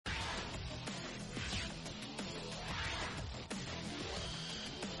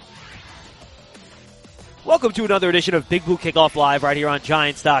Welcome to another edition of Big Blue Kickoff Live right here on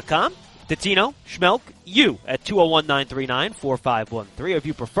Giants.com. Tatino, Schmelk, you at 201-939-4513. Or if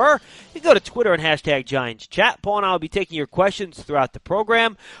you prefer, you can go to Twitter and hashtag Giants Chat. Paul and I will be taking your questions throughout the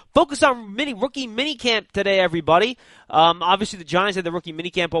program. Focus on rookie minicamp today, everybody. Obviously, the Giants had the rookie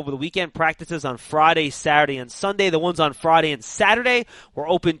minicamp over the weekend. Practices on Friday, Saturday, and Sunday. The ones on Friday and Saturday were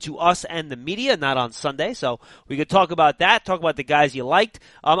open to us and the media, not on Sunday. So we could talk about that, talk about the guys you liked.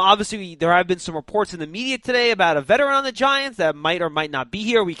 Obviously, there have been some reports in the media today about a veteran on the Giants that might or might not be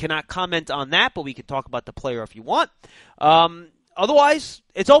here. We cannot comment on that, but we can talk about the player if you want. Otherwise,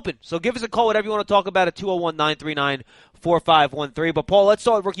 it's open. So give us a call, whatever you want to talk about at 201-939-4513. But, Paul, let's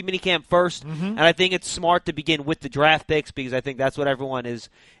start with rookie minicamp first. And I think it's smart to begin with the draft picks because I think that's what everyone is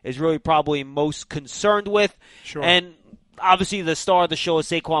really probably most concerned with. Sure. And obviously the star of the show is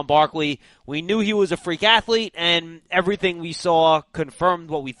Saquon Barkley. We knew he was a freak athlete, and everything we saw confirmed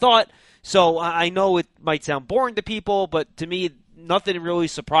what we thought. So I know it might sound boring to people, but to me, nothing really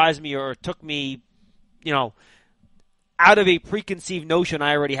surprised me or took me, out of a preconceived notion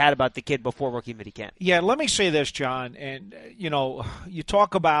I already had about the kid before rookie minicamp. Yeah, let me say this, John. And, you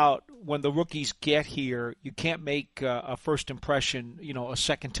talk about when the rookies get here, you can't make a first impression, a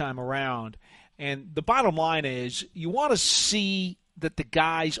second time around. And the bottom line is you want to see that the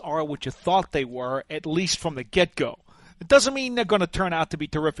guys are what you thought they were, at least from the get-go. It doesn't mean they're going to turn out to be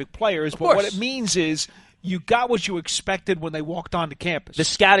terrific players, but what it means is you got what you expected when they walked onto campus. The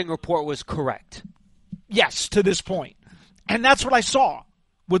scouting report was correct. Yes, to this point. And that's what I saw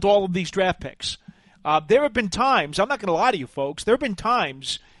with all of these draft picks. There have been times, I'm not going to lie to you folks, there have been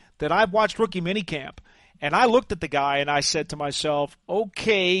times that I've watched rookie minicamp, and I looked at the guy and I said to myself,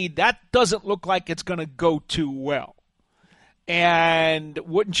 okay, that doesn't look like it's going to go too well. And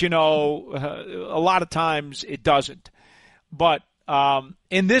wouldn't you know, a lot of times it doesn't. But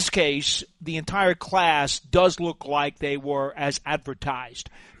in this case, the entire class does look like they were as advertised.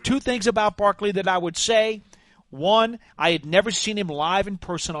 Two things about Barkley that I would say. One, I had never seen him live in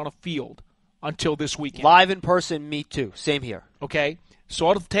person on a field until this weekend. Live in person, me too. Same here. Okay?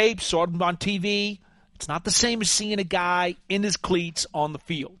 Saw the tape, saw him on TV. It's not the same as seeing a guy in his cleats on the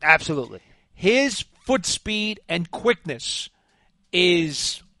field. Absolutely. His foot speed and quickness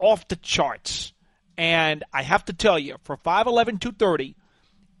is off the charts. And I have to tell you, for 5'11", 230,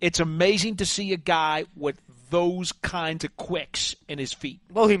 it's amazing to see a guy with those kinds of quicks in his feet.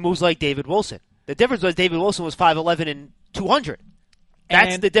 Well, he moves like David Wilson. The difference was David Wilson was 5'11" and 200.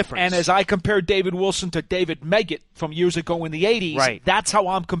 That's the difference. And as I compare David Wilson to David Meggett from years ago in the 80s, that's how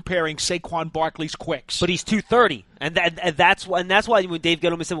I'm comparing Saquon Barkley's quicks. But he's 230, and that's why when Dave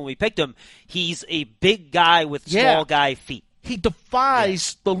Gettleman said when we picked him, he's a big guy with small guy feet. He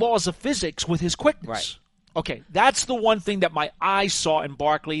defies the laws of physics with his quickness. Right. Okay, that's the one thing that my eyes saw in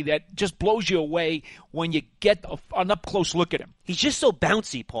Barkley that just blows you away when you get an up-close look at him. He's just so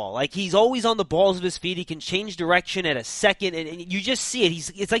bouncy, Paul. Like, he's always on the balls of his feet. He can change direction at a second, and you just see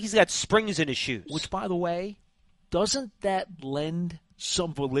it. It's like he's got springs in his shoes. Which, by the way, doesn't that lend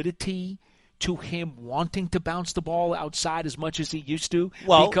some validity to him wanting to bounce the ball outside as much as he used to?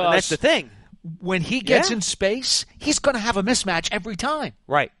 Well, because that's the thing. When he gets in space, he's going to have a mismatch every time.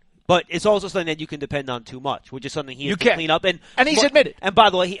 Right. But it's also something that you can depend on too much, which is something he has to clean up. And he's admitted. And by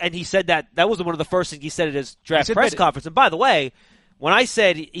the way, he said that was one of the first things he said at his draft press conference. And by the way, when I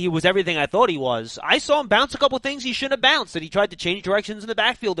said he was everything I thought he was, I saw him bounce a couple of things he shouldn't have bounced, and he tried to change directions in the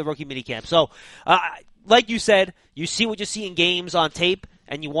backfield at rookie minicamp. So, like you said, you see what you see in games on tape,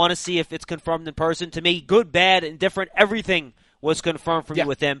 and you want to see if it's confirmed in person. To me, good, bad, indifferent, everything was confirmed for me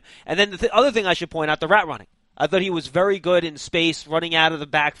with him. And then the other thing I should point out, the route running. I thought he was very good in space, running out of the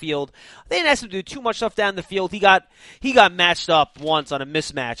backfield. They didn't ask him to do too much stuff down the field. He got matched up once on a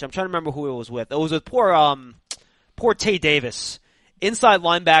mismatch. I'm trying to remember who it was with. It was with poor Tay Davis, inside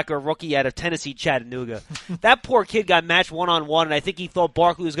linebacker rookie out of Tennessee, Chattanooga. That poor kid got matched one-on-one, and I think he thought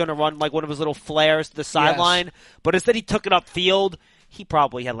Barkley was going to run like one of his little flares to the sideline. But instead he took it upfield. He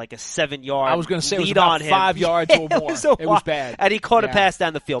probably had like a 7-yard I was going to say lead it was about on him. 5 yards or more. It was bad. And he caught a pass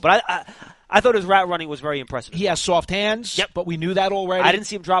down the field. But I thought his route running was very impressive. He has soft hands, but we knew that already. I didn't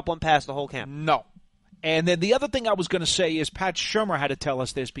see him drop one pass the whole camp. No. And then the other thing I was going to say is Pat Shurmur had to tell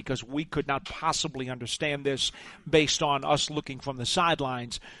us this because we could not possibly understand this based on us looking from the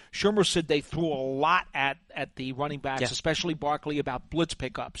sidelines. Shurmur said they threw a lot at the running backs, especially Barkley, about blitz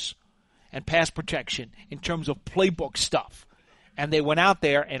pickups and pass protection in terms of playbook stuff. And they went out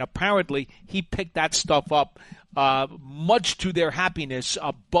there, and apparently he picked that stuff up much to their happiness,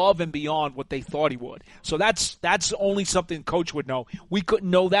 above and beyond what they thought he would. So that's only something Coach would know. We couldn't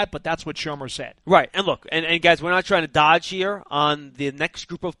know that, but that's what Shermer said. Right. And look, and guys, we're not trying to dodge here on the next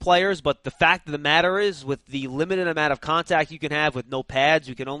group of players, but the fact of the matter is, with the limited amount of contact you can have with no pads,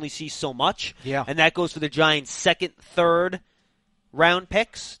 you can only see so much. Yeah. And that goes for the Giants' second, third round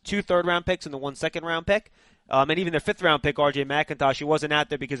picks, 2 third-round picks and the 1 second-round pick. And even their 5th-round pick, R.J. McIntosh, he wasn't out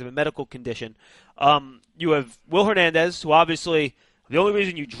there because of a medical condition. You have Will Hernandez, who obviously the only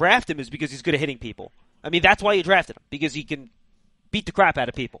reason you draft him is because he's good at hitting people. I mean, that's why you drafted him, because he can beat the crap out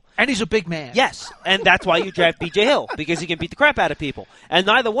of people. And he's a big man. Yes, and that's why you draft B.J. Hill, because he can beat the crap out of people. And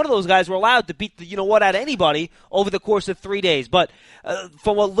neither one of those guys were allowed to beat the out of anybody over the course of 3 days. But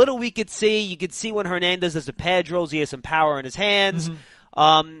from what little we could see, you could see when Hernandez does the pad drills, he has some power in his hands.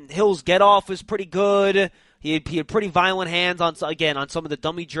 Mm-hmm. Hill's get-off was pretty good. He had pretty violent hands on some of the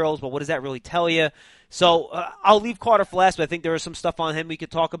dummy drills, but what does that really tell you? So I'll leave Carter for last, but I think there is some stuff on him we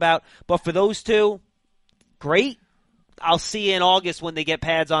could talk about. But for those two, great. I'll see you in August when they get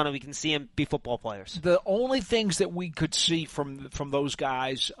pads on and we can see them be football players. The only things that we could see from those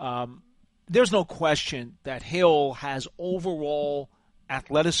guys, there's no question that Hill has overall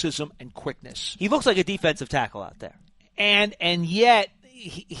athleticism and quickness. He looks like a defensive tackle out there. And yet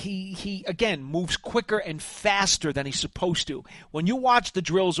he again moves quicker and faster than he's supposed to. When you watch the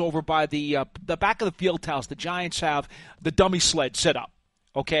drills over by the back of the field house, the Giants have the dummy sled set up,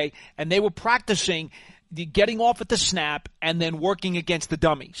 okay? And they were practicing getting off at the snap and then working against the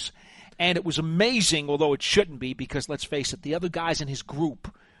dummies. And it was amazing, although it shouldn't be, because let's face it, the other guys in his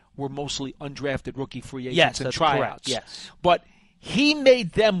group were mostly undrafted rookie free agents and tryouts. Yes. But he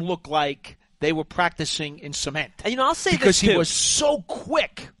made them look like they were practicing in cement. And, I'll say because this, too. He was so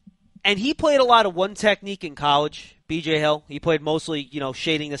quick. And he played a lot of one technique in college, B.J. Hill. He played mostly,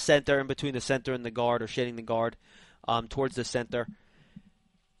 shading the center in between the center and the guard, or shading the guard towards the center.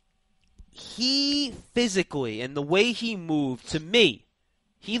 He physically, and the way he moved, to me,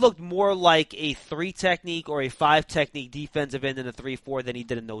 he looked more like a 3 technique or a 5 technique defensive end in a 3-4 than he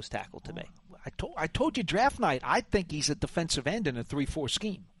did a nose tackle to me. I told you draft night, I think he's a defensive end in a 3-4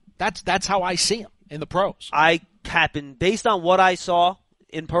 scheme. That's how I see him in the pros. Based on what I saw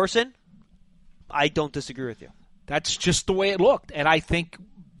in person, I don't disagree with you. That's just the way it looked, and I think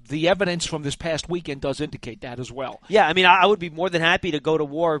the evidence from this past weekend does indicate that as well. Yeah, I mean, I would be more than happy to go to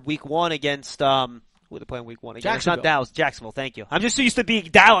war week 1 against who are they playing week 1 again? It's not Dallas. Jacksonville, thank you. I'm just used to being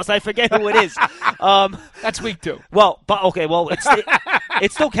Dallas. I forget who it is. That's week 2. Well,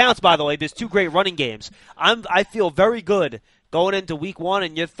 it still counts, by the way. There's 2 great running games. I feel very good going into week 1,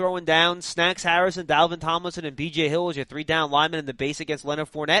 and you're throwing down Snacks Harrison, Dalvin Tomlinson, and B.J. Hill as your 3 down linemen in the base against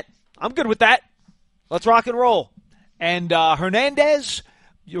Leonard Fournette. I'm good with that. Let's rock and roll. And Hernandez,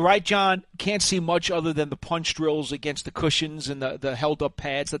 you're right, John, can't see much other than the punch drills against the cushions and the held-up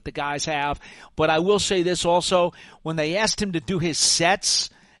pads that the guys have. But I will say this also, when they asked him to do his sets,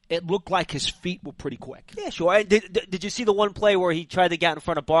 it looked like his feet were pretty quick. Yeah, sure. Did you see the one play where he tried to get in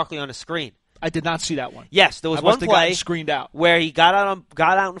front of Barkley on a screen? I did not see that one. Yes, there was one play screened out where he got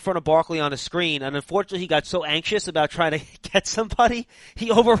out in front of Barkley on a screen, and unfortunately he got so anxious about trying to get somebody,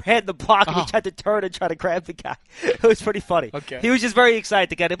 he overran the block and he tried to turn and try to grab the guy. It was pretty funny. Okay. He was just very excited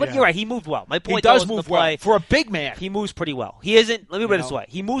to get it. But You're right, he moved well. My point, he does move well. For a big man. He moves pretty well. He isn't, let me put it this way,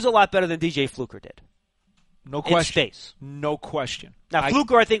 he moves a lot better than DJ Fluker did. No question. In space. No question. Now,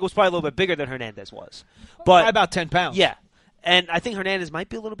 Fluker, I think, was probably a little bit bigger than Hernandez was. But by about 10 pounds. Yeah. And I think Hernandez might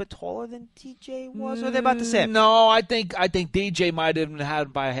be a little bit taller than DJ was, or are they about the same? No, I think DJ might have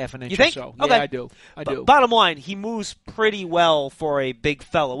had by a half an inch you think? or so. Okay. Yeah, I do. Bottom line, he moves pretty well for a big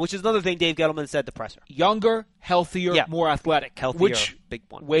fellow, which is another thing Dave Gettleman said to presser. Younger, healthier, more athletic. Healthier, big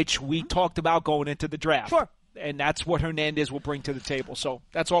one. Which we talked about going into the draft. Sure. And that's what Hernandez will bring to the table. So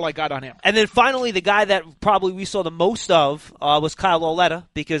that's all I got on him. And then finally, the guy that probably we saw the most of was Kyle Lauletta,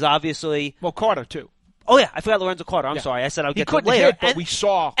 because obviously... Well, Carter, too. Oh, yeah, I forgot Lorenzo Carter. I'm sorry. I said I'll get to him later. He couldn't hit, but we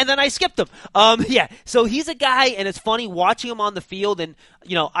saw. And then I skipped him. Yeah, so he's a guy, and it's funny watching him on the field. And,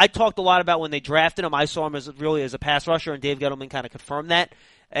 I talked a lot about when they drafted him. I saw him as a pass rusher, and Dave Gettleman kind of confirmed that.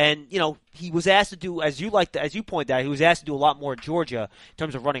 And, he was asked to do, as you pointed out, he was asked to do a lot more at Georgia in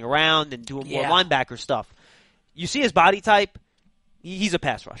terms of running around and doing more linebacker stuff. You see his body type. He's a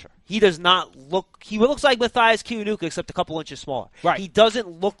pass rusher. He does not look – he looks like Matthias Kiwanuka except a couple inches smaller. Right. He doesn't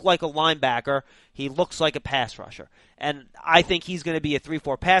look like a linebacker. He looks like a pass rusher. And I think he's going to be a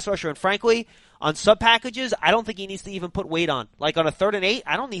 3-4 pass rusher. And frankly, on sub-packages, I don't think he needs to even put weight on. Like on a 3rd and 8,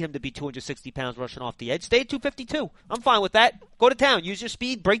 I don't need him to be 260 pounds rushing off the edge. Stay at 252. I'm fine with that. Go to town. Use your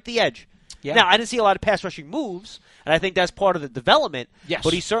speed. Break the edge. Yeah. Now, I didn't see a lot of pass rushing moves, and I think that's part of the development. Yes.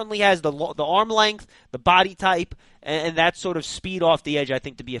 But he certainly has the arm length, the body type, and that sort of speed off the edge, I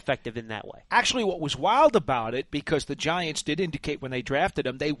think, to be effective in that way. Actually, what was wild about it, because the Giants did indicate when they drafted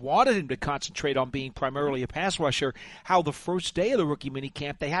him, they wanted him to concentrate on being primarily a pass rusher, how the first day of the rookie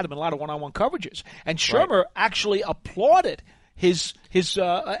minicamp, they had him in a lot of one-on-one coverages. And Shurmur actually applauded his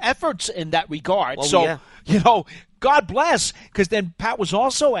efforts in that regard. Well, so, yeah. God bless, because then Pat was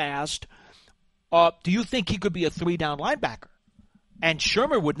also asked, do you think he could be a 3-down linebacker? And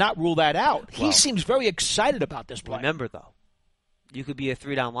Shurmur would not rule that out. He seems very excited about this play. Remember, though, you could be a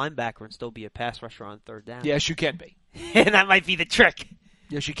 3-down linebacker and still be a pass rusher on third down. Yes, you can be. And that might be the trick.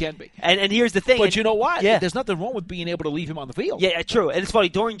 Yes, you can be. And here's the thing. But you know what? Yeah. There's nothing wrong with being able to leave him on the field. Yeah, true. And it's funny.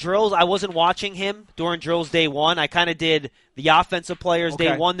 During drills, I wasn't watching him during drills day one. I kind of did the offensive players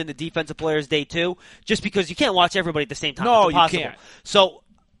day one, then the defensive players day two, just because you can't watch everybody at the same time. No, it's impossible. you can't. So,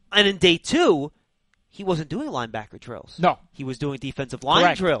 and in day two, he wasn't doing linebacker drills. No. He was doing defensive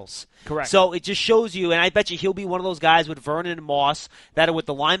line drills. Correct. So it just shows you, and I bet you he'll be one of those guys with Vernon and Moss that are with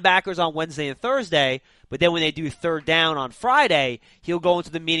the linebackers on Wednesday and Thursday, but then when they do third down on Friday, he'll go into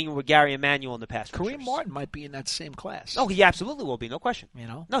the meeting with Gary Emanuel in the pass rushers. Kareem Martin might be in that same class. Oh, he absolutely will be, no question.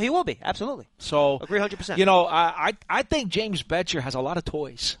 No, he will be, absolutely. So, agree 100%. I think James Bettcher has a lot of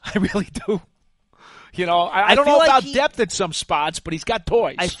toys. I really do. I don't know like about depth at some spots, but he's got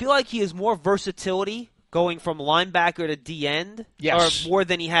toys. I feel like he has more versatility going from linebacker to D-end, or more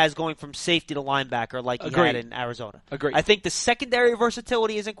than he has going from safety to linebacker like he had in Arizona. Agreed. I think the secondary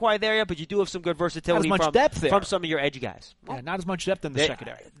versatility isn't quite there yet, but you do have some good versatility from some of your edge guys. Well, not as much depth in the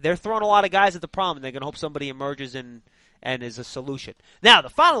secondary. They're throwing a lot of guys at the prom, and they're going to hope somebody emerges and is a solution. Now, the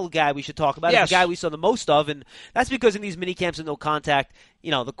final guy we should talk about is the guy we saw the most of, and that's because in these mini camps and no contact,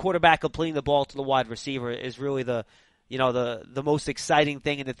 the quarterback completing the ball to the wide receiver is really the most exciting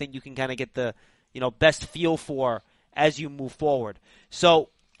thing and the thing you can kind of get the best feel for as you move forward. So,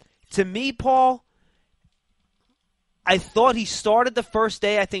 to me, Paul, I thought he started the first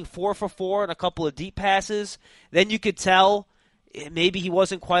day, I think 4 for 4 and a couple of deep passes. Then you could tell maybe he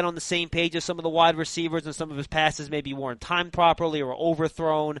wasn't quite on the same page as some of the wide receivers, and some of his passes maybe weren't timed properly or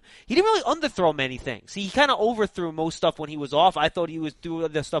overthrown. He didn't really underthrow many things. He kind of overthrew most stuff when he was off. I thought he was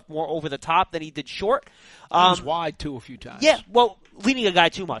doing the stuff more over the top than he did short. He was wide, too, a few times. Yeah, well, leading a guy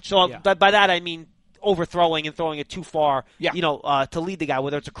too much. So by that I mean overthrowing and throwing it too far, to lead the guy,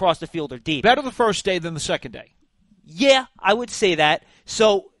 whether it's across the field or deep. Better the first day than the second day. Yeah, I would say that.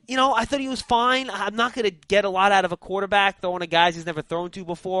 So, I thought he was fine. I'm not going to get a lot out of a quarterback throwing to guys he's never thrown to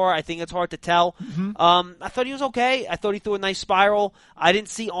before. I think it's hard to tell. Mm-hmm. I thought he was okay. I thought he threw a nice spiral. I didn't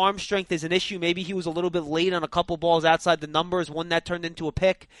see arm strength as an issue. Maybe he was a little bit late on a couple balls outside the numbers, one that turned into a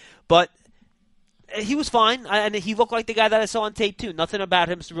pick. But he was fine, and he looked like the guy that I saw on tape, too. Nothing about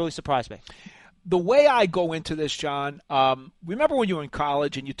him really surprised me. The way I go into this, John, remember when you were in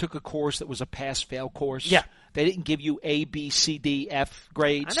college and you took a course that was a pass-fail course? Yeah. They didn't give you A, B, C, D, F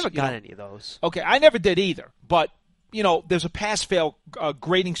grades. I never got any of those. Okay, I never did either. But, there's a pass-fail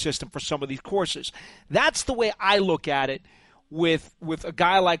grading system for some of these courses. That's the way I look at it with a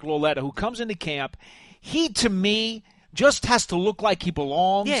guy like Lauletta who comes into camp. He, to me, just has to look like he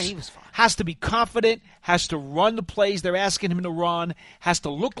belongs. Yeah, he was fine. Has to be confident, has to run the plays they're asking him to run, has to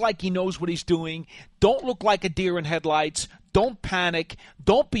look like he knows what he's doing. Don't look like a deer in headlights. Don't panic.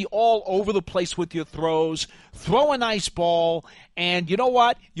 Don't be all over the place with your throws. Throw a nice ball. And you know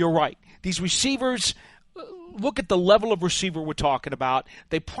what? You're right. These receivers, look at the level of receiver we're talking about.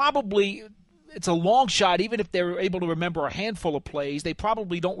 They probably, it's a long shot, even if they're able to remember a handful of plays, they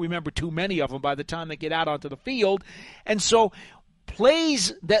probably don't remember too many of them by the time they get out onto the field. And so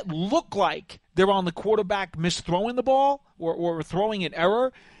plays that look like they're on the quarterback misthrowing the ball or throwing an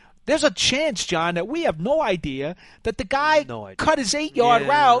error, there's a chance, John, that we have no idea that the guy cut his 8-yard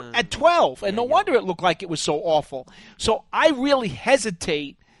route at 12. And no wonder it looked like it was so awful. So I really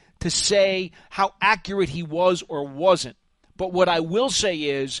hesitate to say how accurate he was or wasn't. But what I will say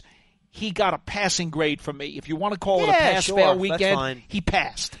is he got a passing grade from me. If you want to call it a pass-fail weekend, he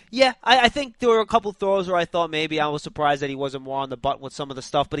passed. Yeah, I think there were a couple throws where I thought maybe I was surprised that he wasn't more on the button with some of the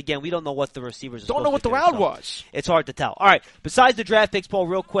stuff. But again, we don't know what the receivers are Don't know what the route was. It's hard to tell. All right, besides the draft picks, Paul,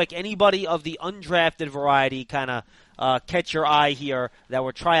 real quick, anybody of the undrafted variety kind of catch your eye here that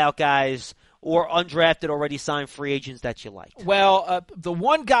were tryout guys or undrafted, already signed free agents that you liked? Well, the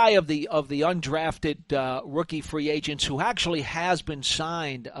one guy of the undrafted rookie free agents who actually has been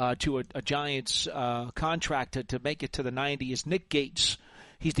signed to a Giants contract to make it to the 90 is Nick Gates.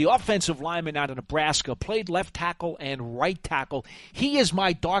 He's the offensive lineman out of Nebraska, played left tackle and right tackle. He is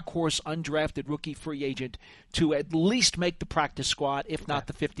my dark horse undrafted rookie free agent to at least make the practice squad, if not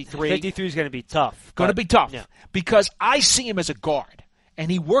the 53. 53 is going to be tough. Going to be tough yeah. because I see him as a guard, and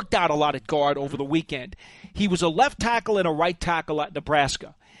he worked out a lot at guard over the weekend. He was a left tackle and a right tackle at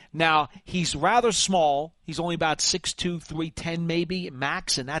Nebraska. Now, he's rather small. He's only about 6'2", 310 maybe,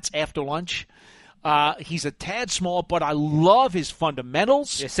 max, and that's after lunch. He's a tad small, but I love his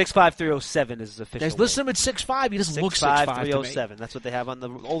fundamentals. Yeah, 6'5", 307 is his official weight. Listen to him at 6'5". He doesn't look 6'5", 6'5", 307. That's what they have on the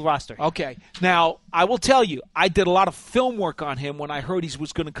old roster. Okay. Now, I will tell you, I did a lot of film work on him when I heard he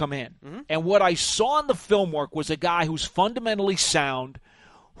was going to come in. Mm-hmm. And what I saw in the film work was a guy who's fundamentally sound,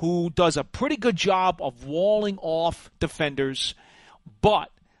 who does a pretty good job of walling off defenders, but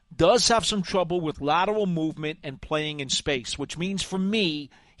does have some trouble with lateral movement and playing in space, which means for me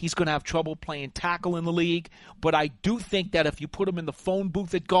he's going to have trouble playing tackle in the league. But I do think that if you put him in the phone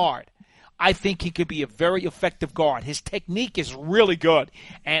booth at guard, I think he could be a very effective guard. His technique is really good.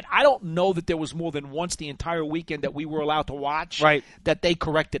 And I don't know that there was more than once the entire weekend that we were allowed to watch that they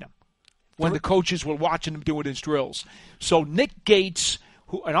corrected him when the coaches were watching him doing his drills. So Nick Gates,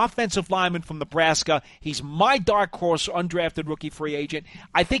 an offensive lineman from Nebraska. He's my dark horse undrafted rookie free agent.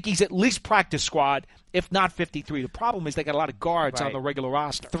 I think he's at least practice squad, if not 53. The problem is they got a lot of guards on the regular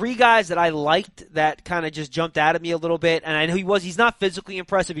roster. 3 guys that I liked that kind of just jumped out at me a little bit, and I know he's not physically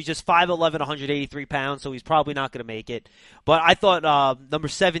impressive. He's just 5'11", 183 pounds, so he's probably not going to make it. But I thought number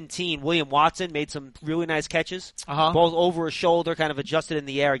 17, William Watson, made some really nice catches. Both over his shoulder, kind of adjusted in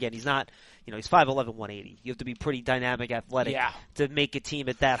the air again. He's not... he's 5'11", 180. You have to be pretty dynamic, athletic to make a team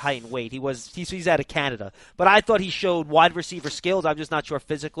at that height and weight. He's out of Canada. But I thought he showed wide receiver skills. I'm just not sure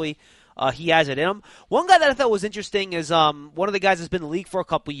physically he has it in him. One guy that I thought was interesting is one of the guys that's been in the league for a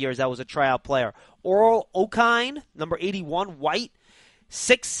couple years that was a tryout player. Oral Okine, number 81, white,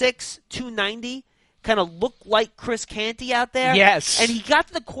 6'6", 290. Kind of looked like Chris Canty out there. Yes. And he got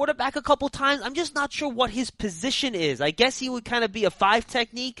to the quarterback a couple times. I'm just not sure what his position is. I guess he would kind of be a 5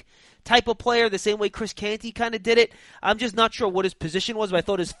 technique type of player, the same way Chris Canty kind of did it. I'm just not sure what his position was, but I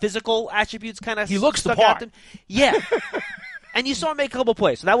thought his physical attributes kind of He looks the stuck out part. to him. Yeah. And you saw him make a couple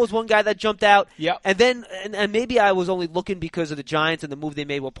plays. So that was one guy that jumped out. Yep. And then, and maybe I was only looking because of the Giants and the move they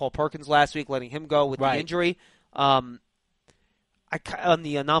made with Paul Perkins last week, letting him go with the injury. On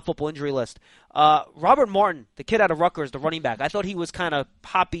the non-football injury list. Robert Martin, the kid out of Rutgers, the running back, I thought he was kind of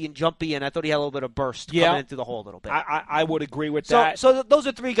hoppy and jumpy, and I thought he had a little bit of burst coming into the hole a little bit. I would agree with that. So those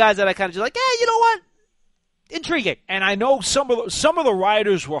are 3 guys that I kind of just like, you know what? Intriguing. And I know some of the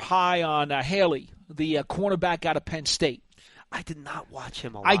writers were high on Haley, the cornerback out of Penn State. I did not watch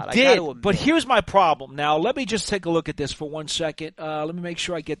him a lot. I did, but here's my problem. Now, let me just take a look at this for 1 second. Let me make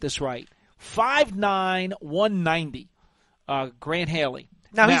sure I get this right. 5'9", 190. Grant Haley.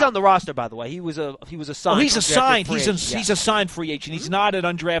 Now he's on the roster, by the way. He was a signed. Oh, he's a signed. He's a signed free agent. He's not an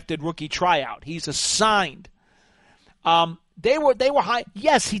undrafted rookie tryout. He's a signed. They were high.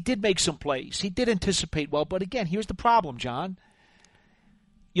 Yes, he did make some plays. He did anticipate well. But again, here's the problem, John.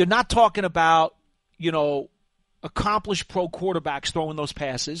 You're not talking about accomplished pro quarterbacks throwing those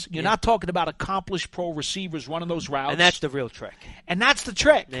passes. You're not talking about accomplished pro receivers running those routes. And that's the real trick. And that's the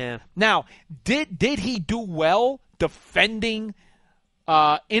trick. Yeah. Now, did he do well defending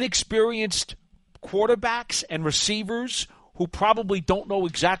inexperienced quarterbacks and receivers who probably don't know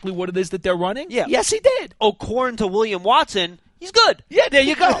exactly what it is that they're running? Yeah. Yes, he did. According to William Watson, he's good. Yeah, there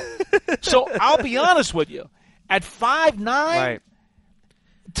you go. So I'll be honest with you. At 5'9",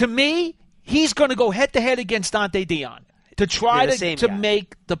 to me, he's going to go head-to-head against Dante Dion to try to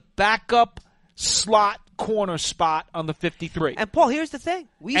make the backup slot corner spot on the 53. And, Paul, here's the thing.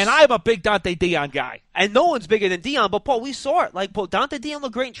 I'm a big Dante Dion guy. And no one's bigger than Dion, but, Paul, we saw it. Like, Paul, Dante Dion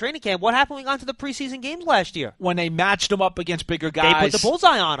looked great in training camp. What happened when we got into the preseason games last year? When they matched him up against bigger guys. They put the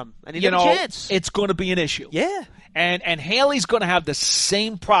bullseye on him, and he didn't have a chance. It's going to be an issue. Yeah. And Haley's going to have the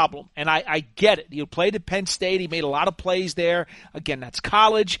same problem, and I get it. He played at Penn State. He made a lot of plays there. Again, that's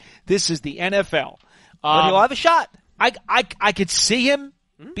college. This is the NFL. But he'll have a shot. I could see him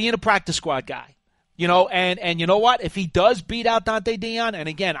being a practice squad guy. And you know what? If he does beat out Dante Dion, and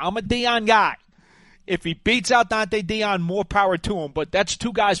again, I'm a Dion guy. If he beats out Dante Dion, more power to him. But that's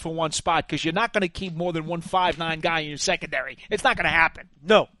 2 guys for 1 spot because you're not going to keep more than one 5'9" guy in your secondary. It's not going to happen.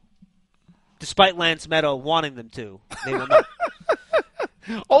 No. Despite Lance Meadow wanting them to. They will not.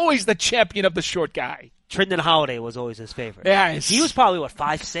 Always the champion of the short guy. Trindon Holiday was always his favorite. Yes. He was probably,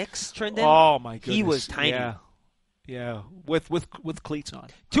 5'6", Trindon? Oh, my goodness. He was tiny. Yeah. Yeah, with cleats on.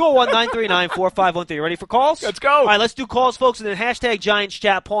 201-939-4513. You ready for calls? Let's go. All right, let's do calls, folks, and then hashtag Giants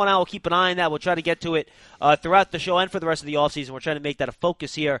Chat. Paul and I will keep an eye on that. We'll try to get to it throughout the show and for the rest of the offseason. We're trying to make that a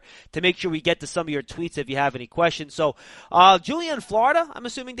focus here to make sure we get to some of your tweets if you have any questions. So, Julian in Florida, I'm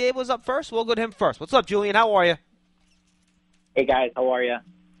assuming Dave was up first. We'll go to him first. What's up, Julian? How are you? Hey, guys. How are you?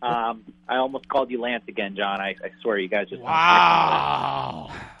 I almost called you Lance again, John. I swear you guys just...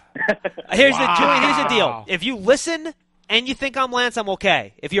 Wow. Here's the deal. If you listen and you think I'm Lance, I'm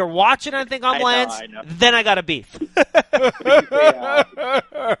okay. If you're watching and think I'm Lance, then I got a beef.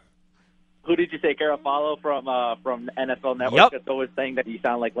 Who did you say, Garofalo from NFL Network? Yep. That's always saying that you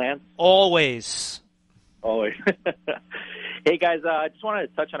sound like Lance? Always. Hey, guys, I just wanted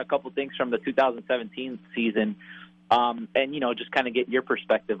to touch on a couple things from the 2017 season and, just kind of get your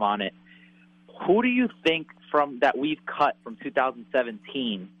perspective on it. Who do you think that we've cut from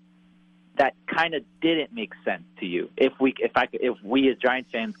 2017 that kind of didn't make sense to you? If we as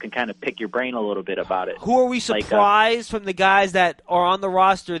Giants fans can kind of pick your brain a little bit about it. Who are we surprised from the guys that are on the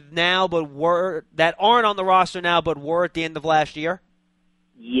roster now but aren't on the roster now but were at the end of last year?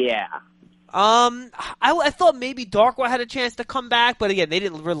 Yeah. I thought maybe Darkwa had a chance to come back, but again, they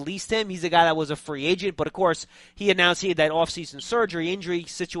didn't release him. He's a guy that was a free agent, but of course, he announced he had that off-season surgery injury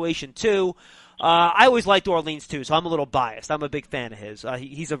situation too. I always liked Orleans too, so I'm a little biased. I'm a big fan of his.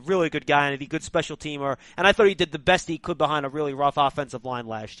 He's a really good guy and a good special teamer, and I thought he did the best he could behind a really rough offensive line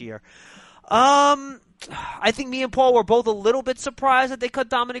last year. I think me and Paul were both a little bit surprised that they cut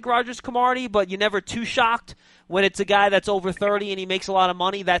Dominic Rodgers-Cromartie, but you're never too shocked when it's a guy that's over 30 and he makes a lot of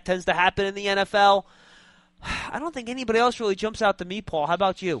money. That tends to happen in the NFL. I don't think anybody else really jumps out to me, Paul. How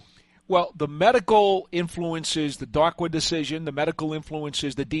about you? Well, the medical influences the Darkwa decision. The medical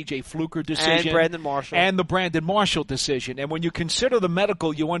influences the DJ Fluker decision. And Brandon Marshall. And the Brandon Marshall decision. And when you consider the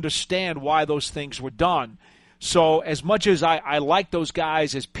medical, you understand why those things were done. So as much as I like those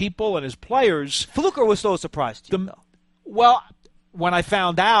guys as people and as players. Fluker was so surprised to you, though. Well, when I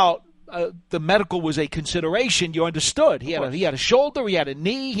found out the medical was a consideration, you understood. He had a shoulder, he had a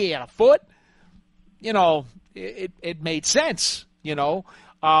knee, he had a foot. It made sense, For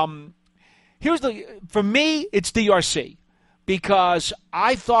me, it's DRC, because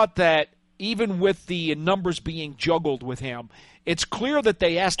I thought that even with the numbers being juggled with him, it's clear that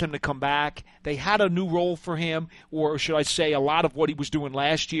they asked him to come back. They had a new role for him, or should I say a lot of what he was doing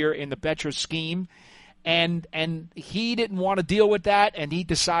last year in the Bettcher scheme. And he didn't want to deal with that, and he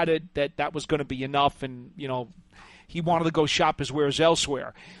decided that was going to be enough, and, he wanted to go shop his wares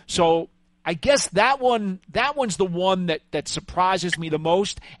elsewhere. So I guess that one's the one that surprises me the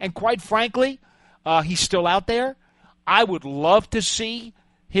most. And quite frankly, he's still out there. I would love to see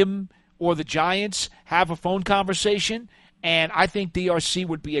him or the Giants have a phone conversation, and I think DRC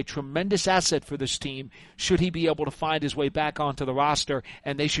would be a tremendous asset for this team should he be able to find his way back onto the roster,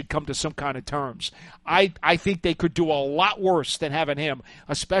 and they should come to some kind of terms. I think they could do a lot worse than having him,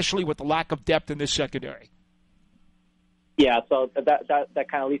 especially with the lack of depth in this secondary. Yeah, so that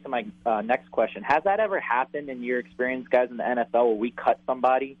kind of leads to my next question. Has that ever happened in your experience, guys, in the NFL, where we cut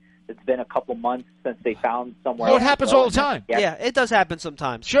somebody? It's been a couple months since they found somewhere. Well, it happens all the time. Yeah, it does happen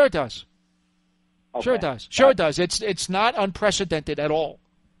sometimes. Sure it does. Okay. Sure it does. Sure it does. It's not unprecedented at all.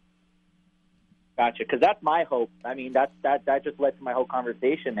 Gotcha. Because that's my hope. I mean, that just led to my whole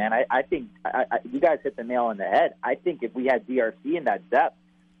conversation, man. I think you guys hit the nail on the head. I think if we had DRC in that depth,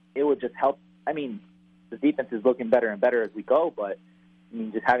 it would just help. I mean, the defense is looking better and better as we go, but I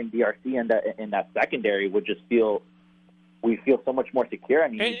mean, just having DRC in that secondary would just feel so much more secure. I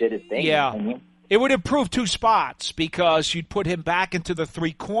mean, he did his thing. Yeah. You know what I mean? It would improve two spots because you'd put him back into the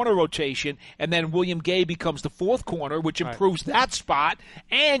three-corner rotation, and then William Gay becomes the fourth corner, which improves that spot.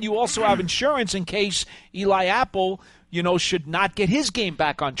 And you also have insurance in case Eli Apple, should not get his game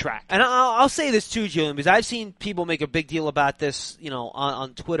back on track. And I'll say this too, Julian, because I've seen people make a big deal about this,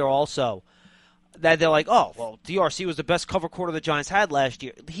 on Twitter also. That they're like, oh, well, DRC was the best cover corner the Giants had last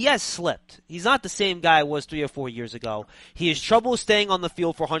year. He has slipped. He's not the same guy he was 3 or 4 years ago. He has trouble staying on the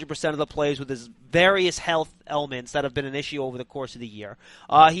field for 100% of the plays with his various health elements that have been an issue over the course of the year.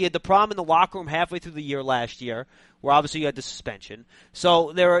 He had the problem in the locker room halfway through the year last year, where obviously you had the suspension.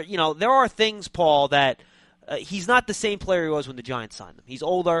 So there are things, Paul, that he's not the same player he was when the Giants signed him. He's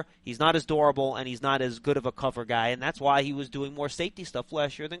older, he's not as durable, and he's not as good of a cover guy, and that's why he was doing more safety stuff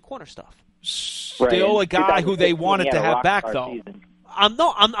last year than corner stuff. Still a guy who they wanted to have back, though. I'm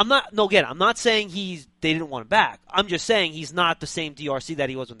not saying they didn't want him back. I'm just saying he's not the same DRC that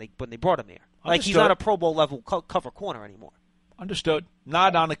he was when they brought him here. Like, he's not a Pro Bowl level cover corner anymore. Understood.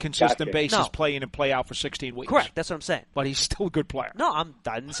 Not on a consistent basis, play in and play out for 16 weeks. Correct. That's what I'm saying. But he's still a good player. No, I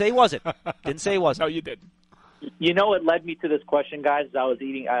didn't say he wasn't. Didn't say he wasn't. No, you didn't. You know what led me to this question, guys? I was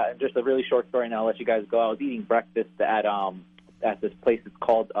eating just a really short story, and I'll let you guys go. I was eating breakfast at this place. It's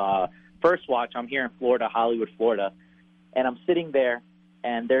called First Watch. I'm here in Florida, Hollywood, Florida, and I'm sitting there,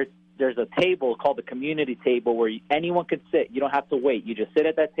 and there's a table called the community table where anyone can sit. You don't have to wait. You just sit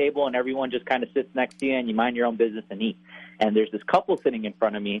at that table, and everyone just kind of sits next to you, and you mind your own business and eat. And there's this couple sitting in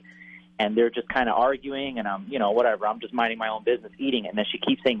front of me, and they're just kind of arguing, and I'm, whatever. I'm just minding my own business, eating. And then she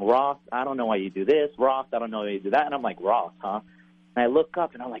keeps saying, Ross, I don't know why you do this. Ross, I don't know why you do that. And I'm like, Ross, huh? And I look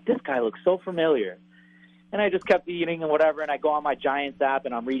up, and I'm like, this guy looks so familiar. And I just kept eating and whatever, and I go on my Giants app,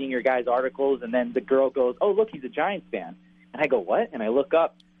 and I'm reading your guys' articles, and then the girl goes, oh, look, he's a Giants fan. And I go, what? And I look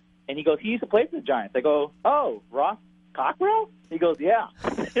up, and he goes, he used to play for the Giants. I go, oh, Ross Cockrell? He goes, yeah.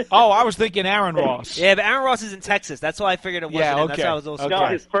 Oh, I was thinking Aaron Ross. Yeah, but Aaron Ross is in Texas. That's why I figured it wasn't him. Okay. That's how I was also No,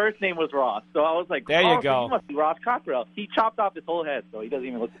 his first name was Ross. So I was like, there you go. He must be Ross Cockrell. He chopped off his whole head, so he doesn't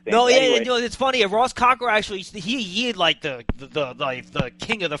even look the same. No, but yeah, anyway. it's funny. Ross Cockrell actually, he had like the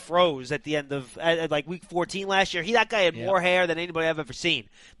king of the froze at the end of like week 14 last year. That guy had more hair than anybody I've ever seen,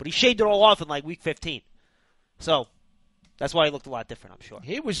 but he shaved it all off in like week 15. So that's why he looked a lot different, I'm sure.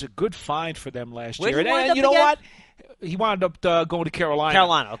 He was a good find for them last Where'd year. he wind And up you know again? what? He wound up going to Carolina.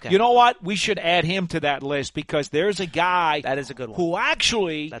 Carolina, okay. You know what? We should add him to that list because there's a guy That is a good one. who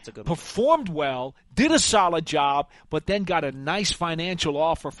actually That's a good one. performed well, did a solid job, but then got a nice financial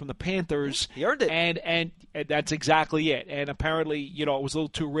offer from the Panthers. He earned it. And that's exactly it. And apparently, it was a little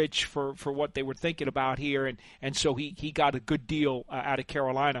too rich for what they were thinking about here, and so he got a good deal out of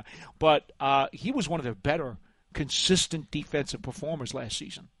Carolina. But he was one of the better consistent defensive performers last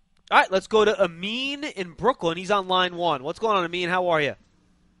season. All right, let's go to Amin in Brooklyn. He's on line one. What's going on, Amin? How are you?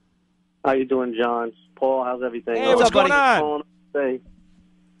 How you doing, John? Paul, how's everything? Hey, what's going on? I want to say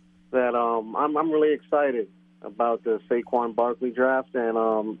that I'm really excited about the Saquon Barkley draft,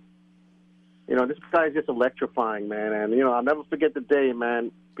 and this guy's just electrifying, man. And I'll never forget the day,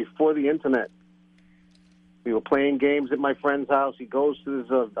 man. Before the internet, we were playing games at my friend's house. He goes to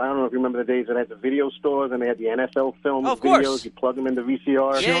this, I don't know if you remember the days that had the video stores and they had the NFL film of videos. course. You plug them into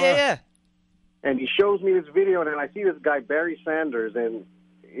VCR. Yeah. And he shows me this video, and then I see this guy, Barry Sanders, and,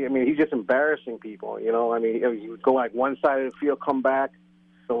 he's just embarrassing people, he would go like one side of the field, come back.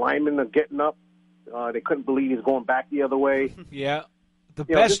 The linemen are getting up. They couldn't believe he's going back the other way. Yeah. The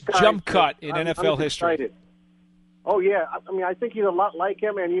best jump cut in NFL history. Excited. Oh yeah, I think he's a lot like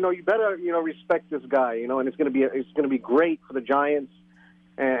him, and you better respect this guy, and it's going to be great for the Giants,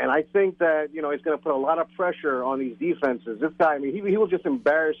 and I think that he's going to put a lot of pressure on these defenses. This guy, he will just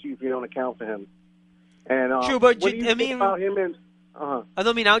embarrass you if you don't account for him. And true, but what do you think about him? And I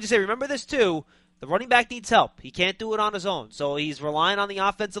would just say, remember this too. The running back needs help. He can't do it on his own, so he's relying on the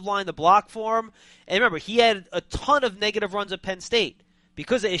offensive line to block for him. And remember, he had a ton of negative runs at Penn State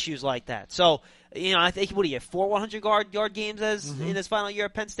because of issues like that. So, I think, what do you have, 4 100-yard games in his final year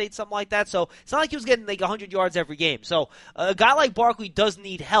at Penn State, something like that. So it's not like he was getting like 100 yards every game. So a guy like Barkley does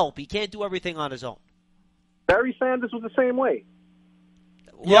need help. He can't do everything on his own. Barry Sanders was the same way.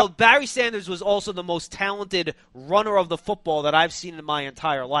 Well, Barry Sanders was also the most talented runner of the football that I've seen in my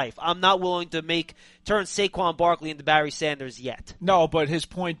entire life. I'm not willing to turn Saquon Barkley into Barry Sanders yet. No, but his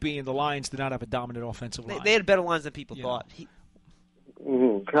point being the Lions did not have a dominant offensive line. They had better lines than people thought. Mm-hmm.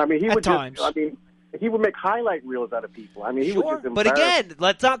 He At would times. he would make highlight reels out of people. He would just but again,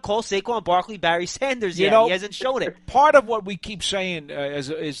 let's not call Saquon Barkley Barry Sanders yet. He hasn't shown it. Part of what we keep saying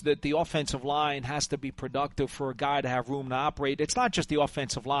is that the offensive line has to be productive for a guy to have room to operate. It's not just the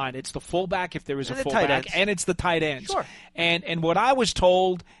offensive line. It's the fullback, if there is a fullback, and it's the tight ends. Sure. And what I was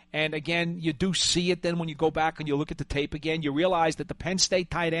told, and again, you do see it then when you go back and you look at the tape again, you realize that the Penn State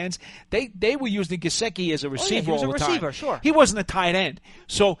tight ends, they were using Gesicki as a receiver all the time. He was a receiver, sure. He wasn't a tight end.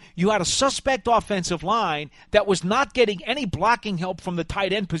 So you had a suspect offensive line that was not getting any blocking help from the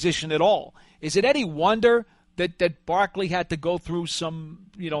tight end position at all. Is it any wonder that Barkley had to go through some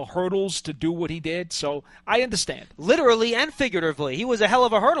hurdles to do what he did? So I understand. Literally and figuratively. He was a hell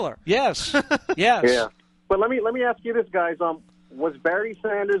of a hurdler. Yes. Yes. Yeah. But let me ask you this, guys. Was Barry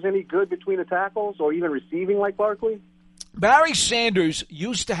Sanders any good between the tackles or even receiving like Barkley? Barry Sanders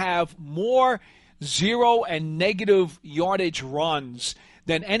used to have more 0 and negative yardage runs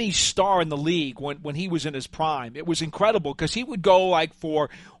than any star in the league when he was in his prime. It was incredible because he would go like for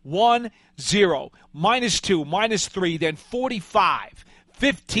 1-0, -2, -3, then 45,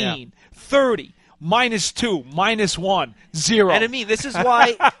 15, 30. -2, -1, 0. And this is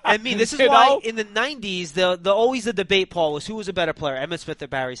why. In the '90s, the always the debate, Paul, was who was a better player, Emmitt Smith or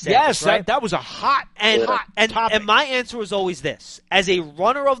Barry Sanders. Yes, right? that was a hot topic. And my answer was always this: as a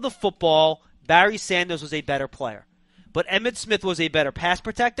runner of the football, Barry Sanders was a better player. But Emmitt Smith was a better pass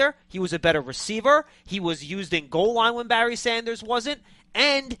protector. He was a better receiver. He was used in goal line when Barry Sanders wasn't.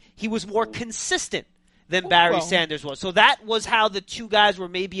 And he was more consistent than Barry Sanders was. So that was how the two guys were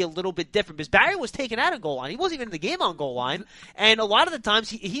maybe a little bit different. Because Barry was taken out of goal line. He wasn't even in the game on goal line. And a lot of the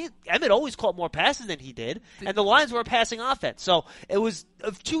times, Emmitt always caught more passes than he did. And the Lions were a passing offense. So it was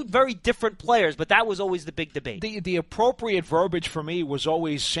two very different players, but that was always the big debate. The appropriate verbiage for me was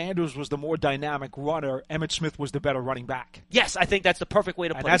always Sanders was the more dynamic runner. Emmitt Smith was the better running back. Yes, I think that's the perfect way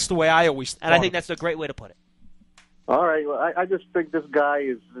to put it. And that's the way I always thought. And I think that's a great way to put it. All right. Well, I just think this guy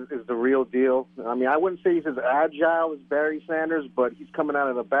is the real deal. I mean, I wouldn't say he's as agile as Barry Sanders, but he's coming out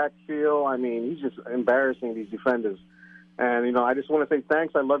of the backfield. I mean, he's just embarrassing these defenders. And, I just want to say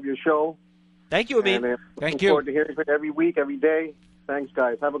thanks. I love your show. Thank you, Amin. Thank you. Look forward to hearing from you every week, every day. Thanks,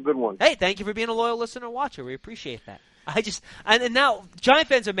 guys. Have a good one. Hey, thank you for being a loyal listener and watcher. We appreciate that. And now Giant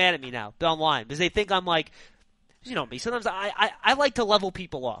fans are mad at me now online because they think I'm like, you know me. Sometimes I like to level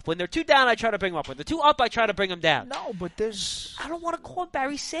people off. When they're two down, I try to bring them up. When they're two up, I try to bring them down. No, but I don't want to call him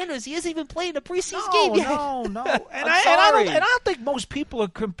Barry Sanders. He hasn't even played a preseason game yet. No. And sorry. I don't think most people are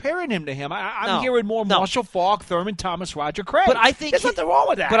comparing him to him. I'm hearing more Marshall Faulk, Thurman Thomas, Roger Craig. But I think there's nothing wrong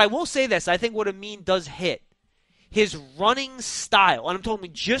with that. But I will say this. I think what Amin does hit, his running style, and I'm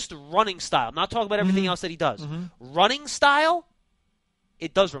talking just running style. I'm not talking about everything else that he does. Running style,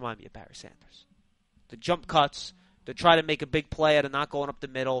 it does remind me of Barry Sanders. The jump cuts, to try to make a big play out of not going up the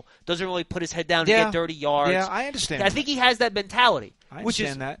middle, doesn't really put his head down to get dirty yards. Yeah, I understand. I think he has that mentality. I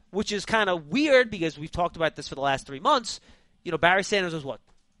understand that. Which is kind of weird because we've talked about this for the last 3 months. Barry Sanders was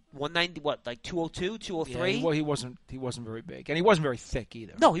 190, like 202, 203? Yeah, well, he wasn't very big. And he wasn't very thick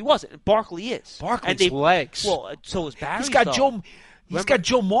either. No, he wasn't. And Barkley is. Barkley's legs. Well, so is Barry. He's got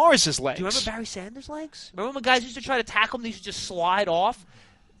Joe Morris's legs. Do you remember Barry Sanders' legs? Remember when guys used to try to tackle him, they used to just slide off?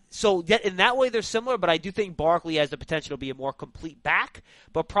 So in that way, they're similar, but I do think Barkley has the potential to be a more complete back,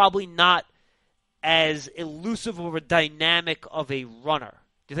 but probably not as elusive or dynamic of a runner.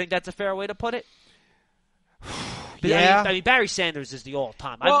 Do you think that's a fair way to put it? Yeah. I mean, Barry Sanders is the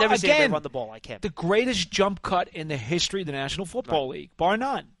all-time. Well, I've never seen him run the ball like him. The greatest jump cut in the history of the National Football League, bar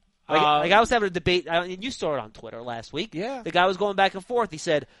none. Like I was having a debate, and you saw it on Twitter last week. Yeah. The guy was going back and forth. He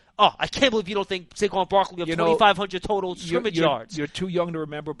said, I can't believe you don't think Saquon Barkley will have 2,500 total scrimmage yards. You're too young to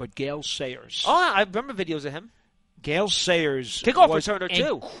remember, but Gale Sayers. Oh, I remember videos of him. Gale Sayers. Kickoff returner,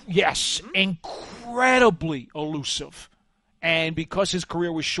 too. Yes, incredibly elusive. And because his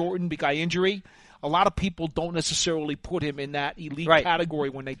career was shortened by injury, a lot of people don't necessarily put him in that elite category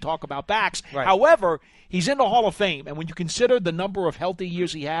when they talk about backs. Right. However, he's in the Hall of Fame, and when you consider the number of healthy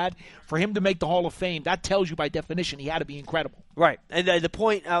years he had, for him to make the Hall of Fame, that tells you by definition he had to be incredible. Right. And the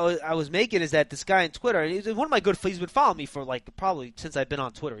point I was making is that this guy on Twitter, and he's one of my good friends, he's been following me for probably since I've been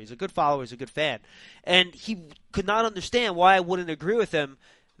on Twitter. He's a good follower, he's a good fan. And he could not understand why I wouldn't agree with him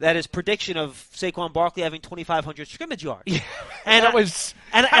that his prediction of Saquon Barkley having 2,500 scrimmage yards. Yeah, and I was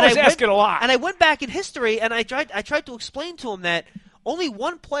asking a lot. And I went back in history, and I tried to explain to him that only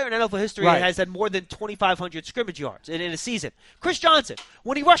one player in NFL history has had more than 2,500 scrimmage yards in a season. Chris Johnson,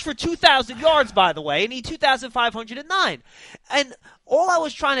 when he rushed for 2,000 yards, by the way, and he 2,509. And all I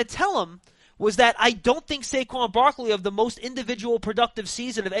was trying to tell him was that I don't think Saquon Barkley of the most individual productive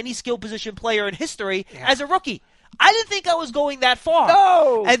season of any skill position player in history as a rookie. I didn't think I was going that far.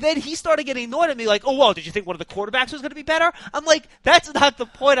 No. And then he started getting annoyed at me like, did you think one of the quarterbacks was going to be better? I'm like, that's not the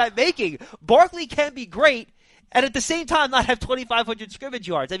point I'm making. Barkley can be great and at the same time not have 2,500 scrimmage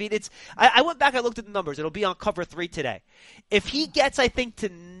yards. I mean, I went back, I looked at the numbers. It'll be on Cover 3 today. If he gets, I think, to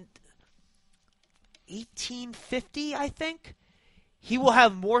 1,850, I think, he will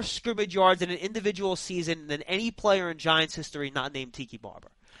have more scrimmage yards in an individual season than any player in Giants history not named Tiki Barber.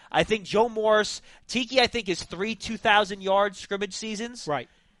 I think Joe Morris, Tiki, I think, is 3 2,000-yard scrimmage seasons. Right.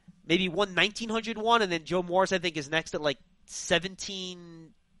 Maybe 1,901, and then Joe Morris, I think, is next at like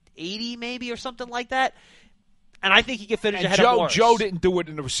 1,780 maybe or something like that. And I think he could finish ahead of Morris. Joe didn't do it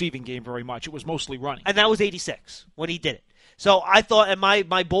in the receiving game very much. It was mostly running. And that was 86 when he did it. So I thought, and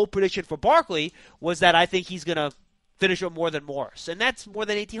my bold prediction for Barkley was that I think he's going to finish with more than Morris. And that's more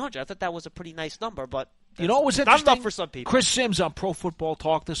than 1,800. I thought that was a pretty nice number, but you know what was interesting? Not enough for some people. Chris Sims on Pro Football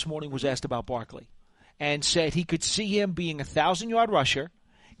Talk this morning was asked about Barkley and said he could see him being a 1,000-yard rusher,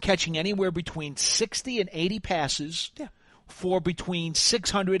 catching anywhere between 60 and 80 passes for between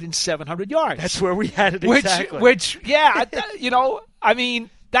 600 and 700 yards. That's where we had it exactly. I mean,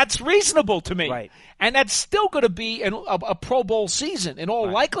 that's reasonable to me. Right. And that's still going to be a Pro Bowl season in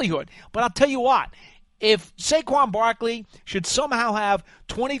all likelihood. But I'll tell you what. If Saquon Barkley should somehow have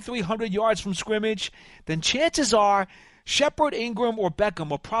 2,300 yards from scrimmage, then chances are Shepard, Ingram, or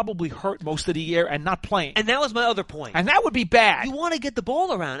Beckham are probably hurt most of the year and not playing. And that was my other point. And that would be bad. You want to get the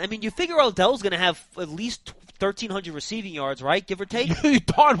ball around. I mean, you figure Odell's going to have at least 1,300 receiving yards, right? Give or take? You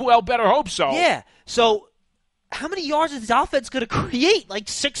darn well better hope so. Yeah. So how many yards is this offense going to create? Like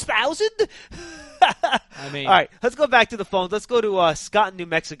 6,000? I mean, all right, let's go back to the phones. Let's go to Scott in New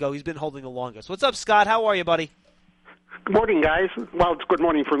Mexico. He's been holding the longest. What's up, Scott? How are you, buddy? Good morning, guys. Well, it's good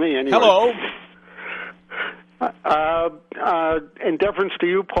morning for me anyway. hello. In deference to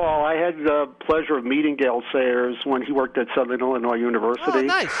you, Paul, I had the pleasure of meeting Gale Sayers when he worked at Southern Illinois University. Oh,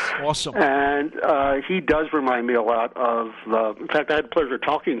 nice. Awesome. And he does remind me a lot of, in fact, I had the pleasure of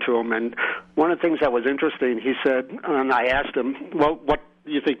talking to him, and one of the things that was interesting, he said, and I asked him, well, what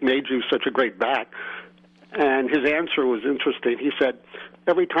do you think made you such a great back? And his answer was interesting. He said,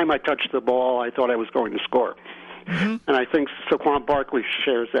 every time I touched the ball, I thought I was going to score. Mm-hmm. And I think Saquon Barkley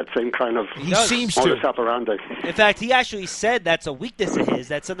shares that same kind of seems to. modus operandi. In fact, he actually said that's a weakness of his,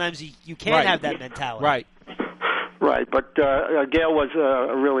 that sometimes you can't have that mentality. Right. Right, but Gale was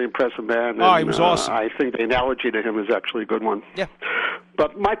a really impressive man. And, he was awesome. I think the analogy to him is actually a good one. Yeah.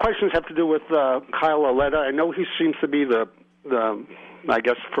 But my questions have to do with Kyle Lauletta. I know he seems to be the I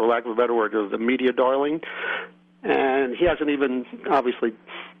guess, for lack of a better word, the media darling. And he hasn't even, obviously,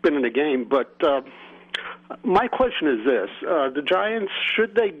 been in the game. But my question is this. The Giants,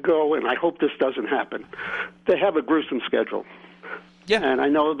 should they go, and I hope this doesn't happen, they have a gruesome schedule. Yeah. And I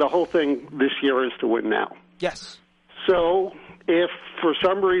know the whole thing this year is to win now. Yes. So if, for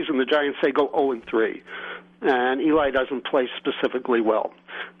some reason, the Giants say go 0-3, and Eli doesn't play specifically well,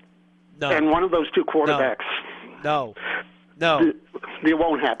 and one of those two quarterbacks... No. It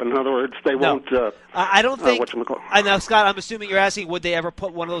won't happen. In other words, they won't. I don't think. I know, Scott. I'm assuming you're asking, would they ever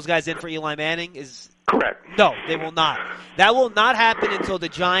put one of those guys in for Eli Manning? Is correct? No, they will not. That will not happen until the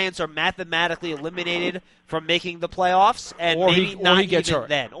Giants are mathematically eliminated from making the playoffs, and or maybe not he gets even hurt.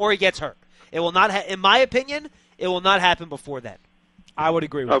 then, or he gets hurt. It will not. In my opinion, it will not happen before then. I would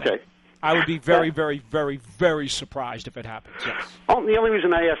agree with that. I would be very, very, very, very surprised if it happens. Yes. Oh, the only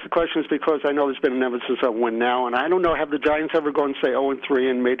reason I ask the question is because I know there's been an emphasis on win now, and I don't know, have the Giants ever gone, say,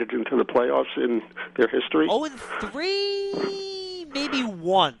 0-3 and made it into the playoffs in their history? 0-3? Maybe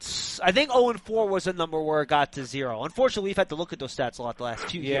once. I think 0-4 was a number where it got to 0. Unfortunately, we've had to look at those stats a lot the last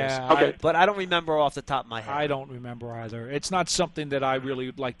few years. Okay. But I don't remember off the top of my head. I don't remember either. It's not something that I really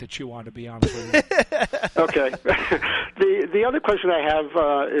would like to chew on, to be honest with you. Okay. The other question I have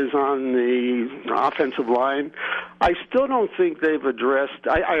is on the offensive line. I still don't think they've addressed.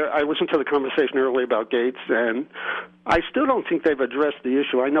 I listened to the conversation earlier about Gates, and I still don't think they've addressed the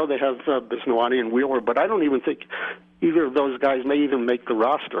issue. I know they have Bisnotti and Wheeler, but I don't even think either of those guys may even make the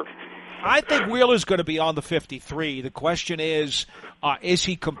roster. I think Wheeler's going to be on the 53. The question is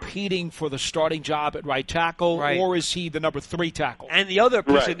he competing for the starting job at right tackle, or is he the number 3 tackle? And the other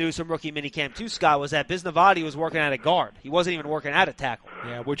piece of news from rookie minicamp too, Scott, was that Bisnotti was working at a guard. He wasn't even working at a tackle.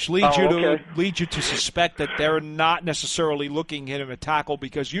 Yeah, which leads you to suspect that they're not necessarily looking at him at tackle,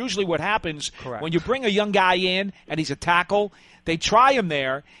 because usually what happens when you bring a young guy in and he's a tackle, they try him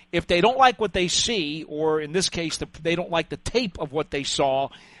there. If they don't like what they see, or in this case, they don't like the tape of what they saw,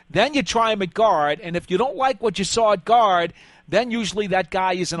 then you try him at guard, and if you don't like what you saw at guard, then usually that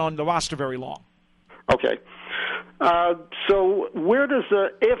guy isn't on the roster very long. Okay. So where does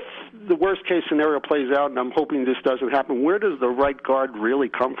if the worst case scenario plays out, and I'm hoping this doesn't happen, where does the right guard really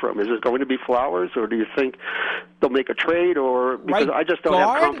come from? Is it going to be Flowers, or do you think they'll make a trade? Or because I just don't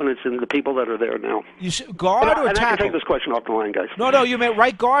have confidence in the people that are there now. Guard or tackle? And I can take this question off the line, guys. No, you meant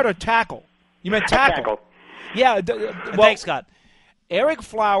right guard or tackle? You meant tackle. Yeah. Thanks, Scott. Eric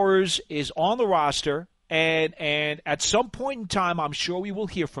Flowers is on the roster, and at some point in time, I'm sure we will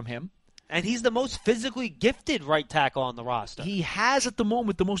hear from him. And he's the most physically gifted right tackle on the roster. He has, at the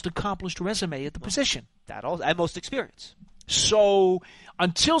moment, the most accomplished resume at the position. And most experience. So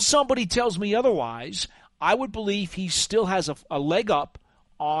until somebody tells me otherwise, I would believe he still has a leg up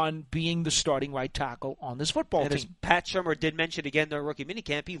on being the starting right tackle on this football team. As Pat Shurmur did mention again during rookie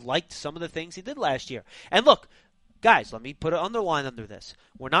minicamp, he liked some of the things he did last year. And look, guys, let me put an underline under this.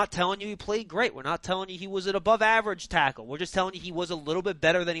 We're not telling you he played great. We're not telling you he was an above-average tackle. We're just telling you he was a little bit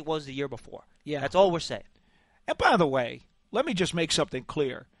better than he was the year before. Yeah. That's all we're saying. And by the way, let me just make something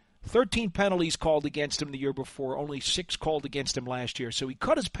clear. 13 penalties called against him the year before, only 6 called against him last year. So he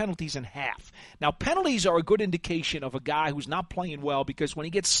cut his penalties in half. Now, penalties are a good indication of a guy who's not playing well, because when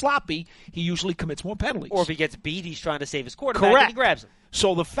he gets sloppy, he usually commits more penalties. Or if he gets beat, he's trying to save his quarterback and he grabs him.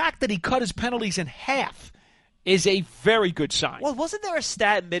 So the fact that he cut his penalties in half is a very good sign. Well, wasn't there a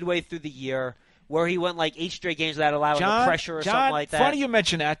stat midway through the year where he went like 8 straight games without allowing a pressure or something like that? Funny you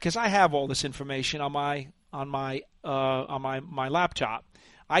mention that, because I have all this information on my on my laptop.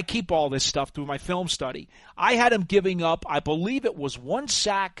 I keep all this stuff through my film study. I had him giving up, I believe it was 1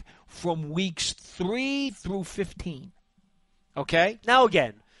 sack from weeks 3 through 15. Okay? Now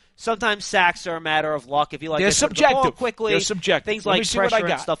again, sometimes sacks are a matter of luck. If you like They're to subjective. the ball quickly, They're subjective. things Let me like see what I pressure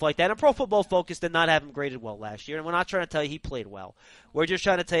and got. stuff like that. And Pro Football Focus did not have him graded well last year. And we're not trying to tell you he played well. We're just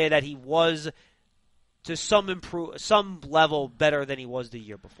trying to tell you that he was to some level better than he was the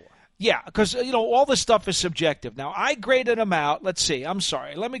year before. Yeah, because, all this stuff is subjective. Now, I graded him out. Let's see. I'm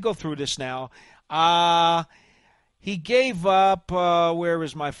sorry. Let me go through this now. He gave up, where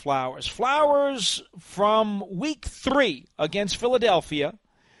is my Flowers? Flowers from week 3 against Philadelphia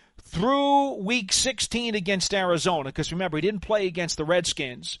through week 16 against Arizona, because remember, he didn't play against the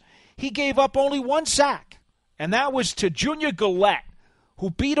Redskins. He gave up only 1 sack, and that was to Junior Gillette,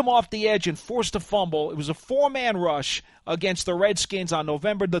 who beat him off the edge and forced a fumble. It was a 4-man rush against the Redskins on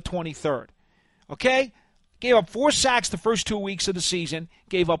November the 23rd. Okay? Gave up 4 sacks the first 2 weeks of the season,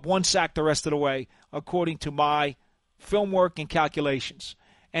 gave up 1 sack the rest of the way, according to my film work and calculations.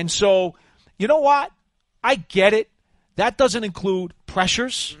 And so, you know what? I get it. That doesn't include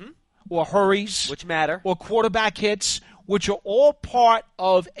pressures or hurries. Which matter. Or quarterback hits, which are all part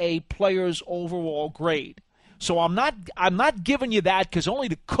of a player's overall grade. So I'm not giving you that because only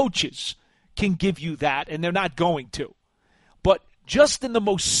the coaches can give you that, and they're not going to. But just in the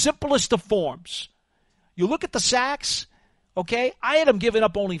most simplest of forms, you look at the sacks, okay? I had him giving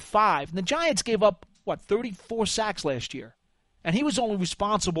up only 5. And the Giants gave up, 34 sacks last year. And he was only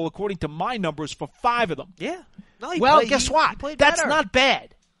responsible, according to my numbers, for 5 of them. Yeah. No, guess what? That's better. Not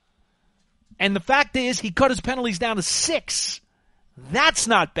bad. And the fact is, he cut his penalties down to 6. That's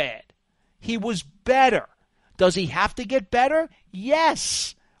not bad. He was better. Does he have to get better?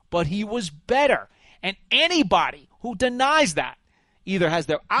 Yes. But he was better. And anybody who denies that either has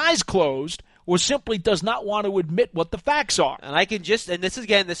their eyes closed or simply does not want to admit what the facts are. And I can this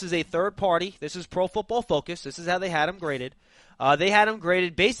is a third party. This is Pro Football Focus. This is how they had him graded. They had him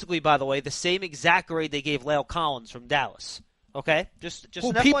graded basically, by the way, the same exact grade they gave La'el Collins from Dallas. Okay? Just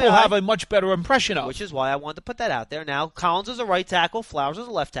who an people FYI, have a much better impression of. Which is why I wanted to put that out there. Now, Collins is a right tackle. Flowers is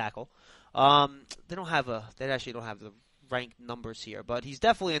a left tackle. They actually don't have the ranked numbers here, but he's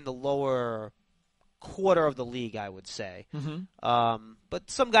definitely in the lower quarter of the league, I would say. But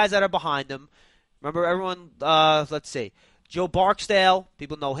some guys that are behind him. Remember, everyone, let's see. Joe Barksdale,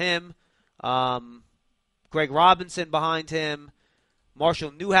 people know him. Greg Robinson behind him.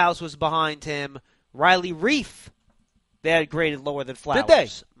 Marshall Newhouse was behind him. Riley Reif, they had graded lower than Flowers. Did they?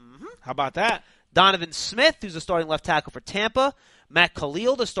 How about that? Donovan Smith, who's the starting left tackle for Tampa. Matt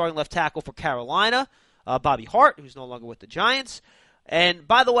Khalil, the starting left tackle for Carolina. Bobby Hart, who's no longer with the Giants. And,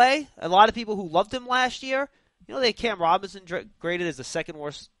 by the way, a lot of people who loved him last year, they had Cam Robinson graded as the second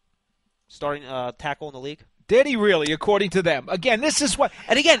worst starting tackle in the league. Did he really, according to them? Again, this is what...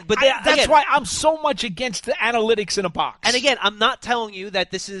 And again, but that's why I'm so much against the analytics in a box. And again, I'm not telling you that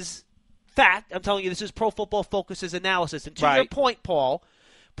this is fact. I'm telling you this is Pro Football Focus's analysis. And to your point, Paul,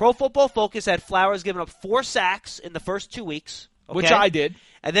 Pro Football Focus had Flowers giving up 4 sacks in the first 2 weeks. Okay? Which I did.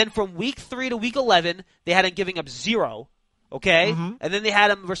 And then from week 3 to week 11, they had him giving up 0. Okay? And then they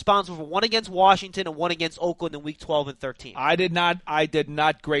had him responsible for 1 against Washington and 1 against Oakland in week 12 and 13. I did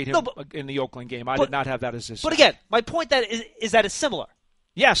not grade him in the Oakland game. I did not have that as his. But again, my point is that it's similar.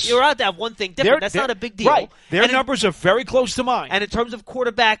 Yes. You're allowed to have one thing different. That's not a big deal. Right. Their numbers are very close to mine. And in terms of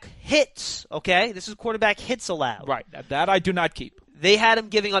quarterback hits, okay, this is quarterback hits allowed. Right. That I do not keep. They had him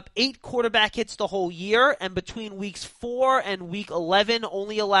giving up 8 quarterback hits the whole year, and between weeks 4 and week 11,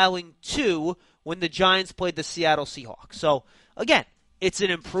 only allowing 2 when the Giants played the Seattle Seahawks. So, again, it's an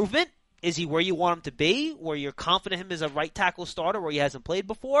improvement. Is he where you want him to be, where you're confident him as a right tackle starter where he hasn't played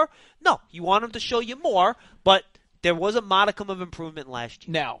before? No. You want him to show you more, but there was a modicum of improvement last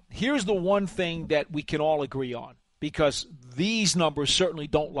year. Now, here's the one thing that we can all agree on, because these numbers certainly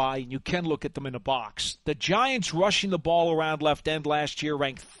don't lie, and you can look at them in a box. The Giants rushing the ball around left end last year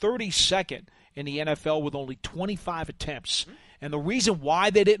ranked 32nd in the NFL with only 25 attempts. And the reason why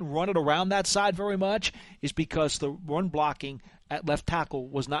they didn't run it around that side very much is because the run blocking at left tackle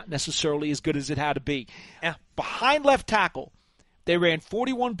was not necessarily as good as it had to be. Yeah. Behind left tackle, they ran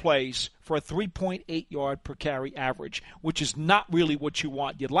 41 plays for a 3.8 yard per carry average, which is not really what you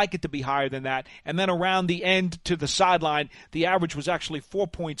want. You'd like it to be higher than that. And then around the end to the sideline, the average was actually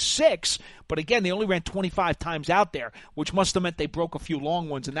 4.6. But again, they only ran 25 times out there, which must have meant they broke a few long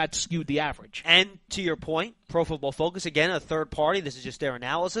ones, and that skewed the average. And to your point, Pro Football Focus, again, a third party. This is just their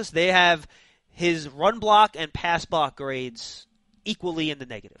analysis. They have his run block and pass block grades equally in the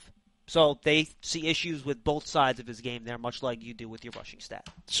negative. So they see issues with both sides of his game there, much like you do with your rushing stat.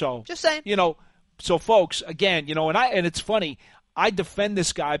 So, just saying. So, folks, again, and it's funny, I defend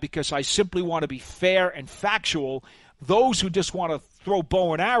this guy because I simply want to be fair and factual. Those who just want to throw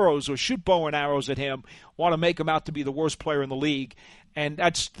bow and arrows or shoot bow and arrows at him want to make him out to be the worst player in the league, and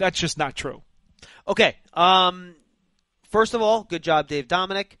that's just not true. Okay. First of all, good job, Dave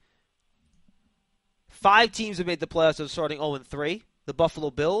Dominic. 5 teams have made the playoffs of starting 0-3. The Buffalo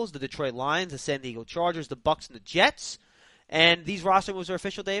Bills, the Detroit Lions, the San Diego Chargers, the Bucs, and the Jets. And these roster moves are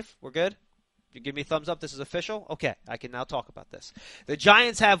official, Dave? We're good? You give me a thumbs up. This is official? Okay, I can now talk about this. The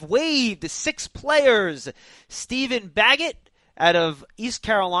Giants have waived 6 players. Stephen Baggett out of East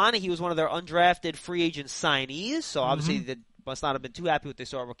Carolina. He was one of their undrafted free agent signees. So obviously they must not have been too happy with what they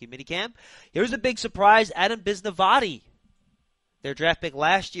saw at rookie minicamp. Here's a big surprise. Adam Bisnavati, their draft pick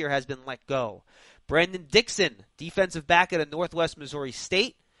last year, has been let go. Brandon Dixon, defensive back out of Northwest Missouri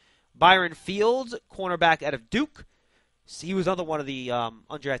State. Byron Fields, cornerback out of Duke. He was another one of the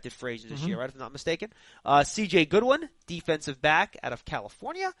undrafted free agents this year, right, if I'm not mistaken. C.J. Goodwin, defensive back out of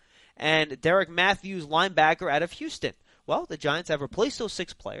California. And Derek Matthews, linebacker out of Houston. Well, the Giants have replaced those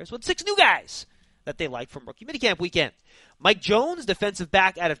 6 players with 6 new guys that they like from rookie minicamp weekend. Mike Jones, defensive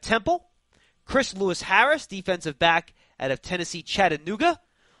back out of Temple. Chris Lewis-Harris, defensive back out of Tennessee Chattanooga.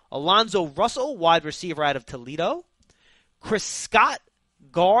 Alonzo Russell, wide receiver out of Toledo. Chris Scott,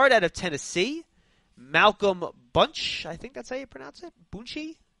 guard out of Tennessee. Malcolm Bunch, I think that's how you pronounce it.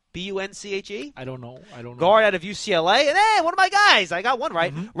 Bunche? B-U-N-C-H-E? I don't know. Guard out of UCLA. And hey, one of my guys. I got one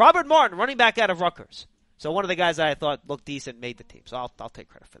right. Robert Martin, running back out of Rutgers. So one of the guys I thought looked decent made the team. So I'll take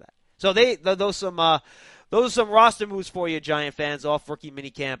credit for that. So those are some roster moves for you, Giant fans, off rookie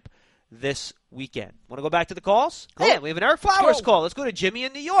minicamp this weekend. Want to go back to the calls? Cool. Yeah, we have an Eric Flowers call. Let's go to Jimmy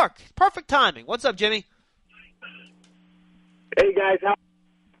in New York. Perfect timing. What's up, Jimmy? Hey, guys.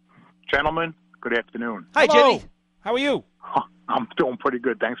 Gentlemen, good afternoon. Hi, Hello. Jimmy. How are you? I'm doing pretty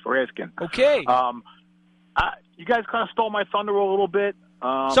good. Thanks for asking. Okay. You guys kind of stole my thunder a little bit.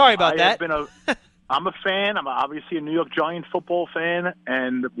 Sorry about that. I'm a fan. I'm obviously a New York Giants football fan,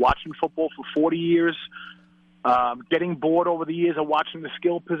 and watching football for 40 years. Getting bored over the years of watching the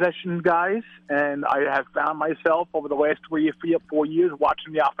skill possession guys, and I have found myself over the last 3 or 4 years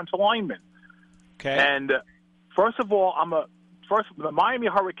watching the offensive linemen. Okay. And first of all, the Miami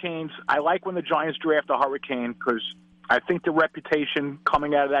Hurricanes. I like when the Giants draft a Hurricane because I think the reputation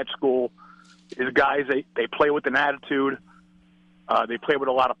coming out of that school is guys they play with an attitude. They play with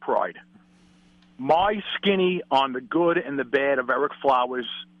a lot of pride. My skinny on the good and the bad of Eric Flowers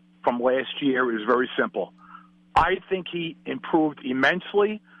from last year is very simple. I think he improved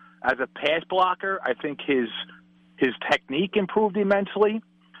immensely as a pass blocker. I think his technique improved immensely.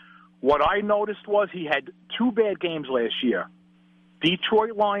 What I noticed was he had 2 bad games last year.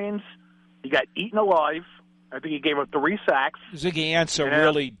 Detroit Lions, he got eaten alive. I think he gave up 3 sacks. Ziggy Ansah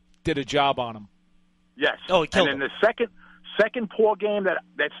really did a job on him. Yes. Oh, he killed him. And then the second poor game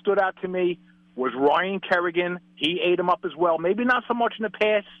that stood out to me was Ryan Kerrigan. He ate him up as well. Maybe not so much in the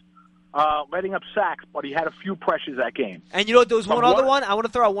pass, letting up sacks, but he had a few pressures that game. And you know what? There was one other one. I want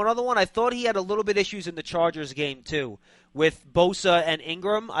to throw out one other one. I thought he had a little bit issues in the Chargers game, too, with Bosa and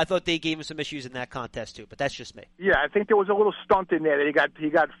Ingram. I thought they gave him some issues in that contest, too, but that's just me. Yeah, I think there was a little stunt in there that he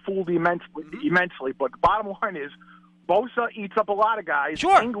got fooled immensely. But the bottom line is Bosa eats up a lot of guys.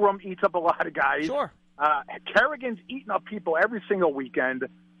 Sure. Ingram eats up a lot of guys. Sure. Kerrigan's eating up people every single weekend,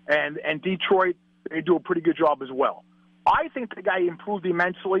 and Detroit, they do a pretty good job as well. I think the guy improved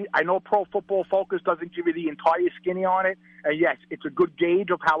immensely. I know Pro Football Focus doesn't give you the entire skinny on it. And yes, it's a good gauge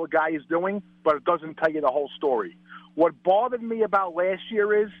of how a guy is doing, but it doesn't tell you the whole story. What bothered me about last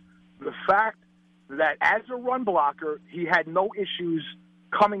year is the fact that as a run blocker, he had no issues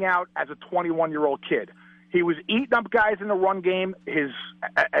coming out as a 21-year-old kid. He was eating up guys in the run game as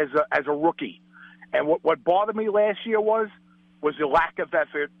a rookie. And what bothered me last year was the lack of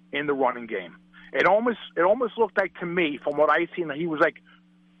effort in the running game. It almost looked like to me, from what I seen, that he was like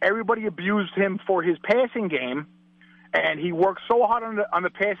everybody abused him for his passing game, and he worked so hard on the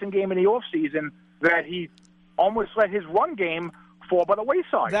passing game in the offseason that he almost let his run game fall by the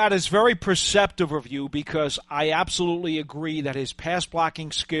wayside. That is very perceptive of you because I absolutely agree that his pass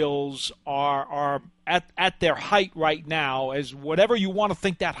blocking skills are at their height right now. As whatever you want to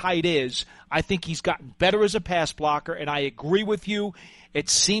think that height is, I think he's gotten better as a pass blocker, and I agree with you. It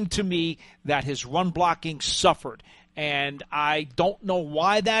seemed to me that his run blocking suffered, and I don't know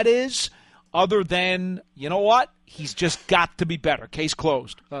why that is, other than, you know what, he's just got to be better. Case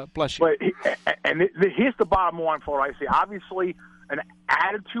closed. Bless you. Here's the bottom line for what I see. Obviously, an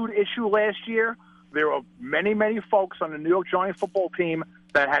attitude issue last year. There were many, many folks on the New York Giants football team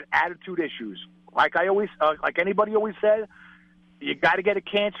that had attitude issues. Like anybody always said, you got to get a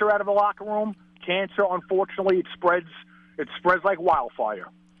cancer out of the locker room. cancer, unfortunately, it spreads like wildfire.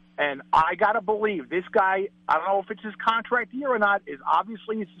 And I got to believe this guy, I don't know if it's his contract year or not, is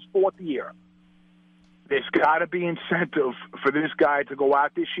obviously it's his fourth year. There's got to be incentive for this guy to go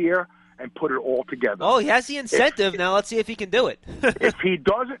out this year and put it all together. Oh, he has the incentive. Now let's see if he can do it. if he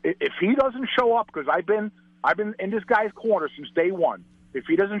doesn't show up, because I've been in this guy's corner since day one. If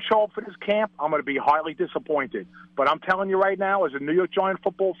he doesn't show up for this camp, I'm going to be highly disappointed. But I'm telling you right now, as a New York Giant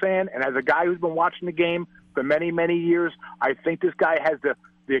football fan and as a guy who's been watching the game for many, many years, I think this guy has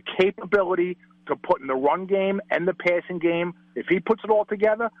the capability to put in the run game and the passing game. If he puts it all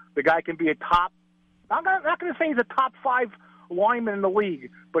together, the guy can be a top. I'm not going to say he's a top 5 lineman in the league,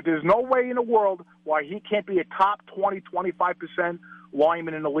 but there's no way in the world why he can't be a top 20, 25%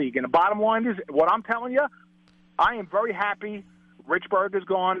 lineman in the league. And the bottom line is, what I'm telling you, I am very happy Rich Berg is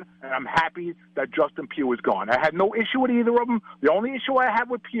gone, and I'm happy that Justin Pugh is gone. I had no issue with either of them. The only issue I have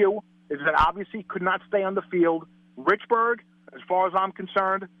with Pugh is that obviously he could not stay on the field. Rich Berg, as far as I'm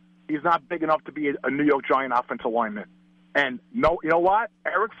concerned, he's not big enough to be a New York Giant offensive lineman. And no, you know what?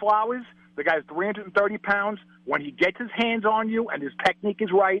 Eric Flowers, the guy's 330 pounds. When he gets his hands on you and his technique is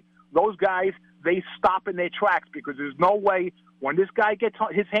right, those guys, they stop in their tracks because there's no way when this guy gets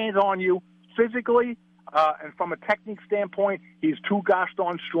his hands on you physically and from a technique standpoint, he's too gosh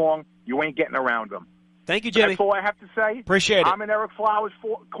darn strong. You ain't getting around him. Thank you, Jimmy. That's all I have to say. Appreciate it. I'm in Eric Flowers'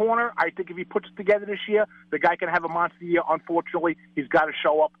 corner. I think if he puts it together this year, the guy can have a monster year. Unfortunately, he's got to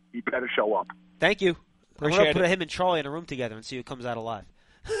show up. He better show up. Thank you. Appreciate I'm going to put him and Charlie in a room together and see who comes out alive.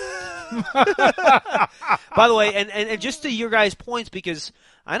 By the way, and just to your guys' points, because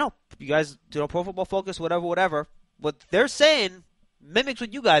I know you guys do Pro Football Focus, whatever. What they're saying mimics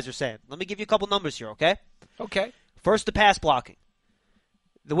what you guys are saying. Let me give you a couple numbers here, okay? Okay. First, the pass blocking.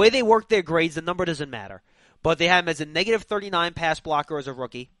 The way they work their grades, the number doesn't matter. But they have him as a negative 39 pass blocker as a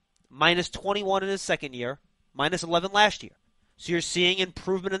rookie, minus 21 in his second year, minus 11 last year. So you're seeing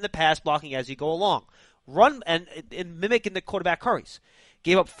improvement in the pass blocking as you go along. Run and mimicking the quarterback hurries.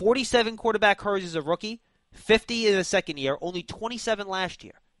 Gave up 47 quarterback hurries as a rookie, 50 in the second year, only 27 last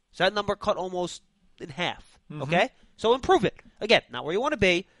year. So that number cut almost in half. Mm-hmm. Okay? So improvement. Again, not where you want to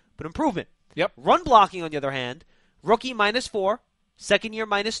be, but improvement. Yep. Run blocking, on the other hand, rookie minus 4, second year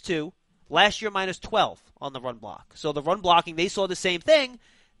minus 2, last year minus 12 on the run block. So the run blocking, they saw the same thing,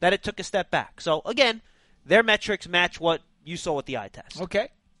 that it took a step back. So again, their metrics match what you saw with the eye test. Okay.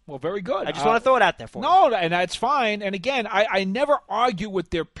 Well, very good. I just want to throw it out there for you. No, and that's fine. And again, I never argue with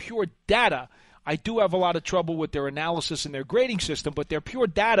their pure data. I do have a lot of trouble with their analysis and their grading system, but their pure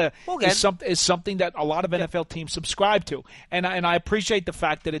data is something that a lot of NFL teams subscribe to. And I appreciate the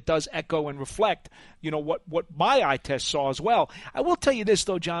fact that it does echo and reflect, what my eye test saw as well. I will tell you this,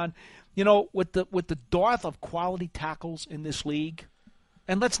 though, John. With the dearth of quality tackles in this league,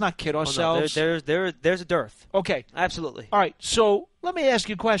 and let's not kid ourselves. Oh, no, there's a dearth. Okay. Absolutely. All right, so let me ask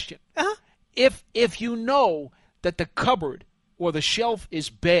you a question. Uh-huh. If you know that the cupboard or the shelf is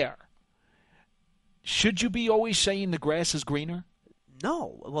bare, should you be always saying the grass is greener?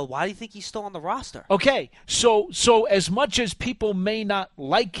 No. Well, why do you think he's still on the roster? Okay, so as much as people may not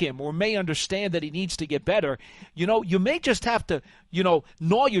like him or may understand that he needs to get better, you may just have to,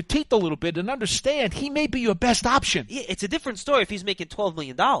 gnaw your teeth a little bit and understand he may be your best option. Yeah, it's a different story if he's making $12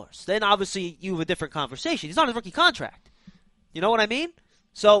 million. Then obviously you have a different conversation. He's on his rookie contract. You know what I mean?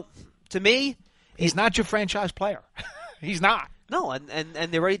 So, to me... He's not your franchise player. He's not. No, and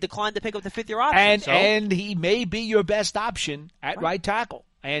they already declined to pick up the fifth-year option. And he may be your best option at right tackle.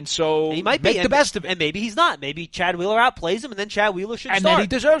 And so he might make the best of it. And maybe he's not. Maybe Chad Wheeler outplays him, and then Chad Wheeler should start. And then he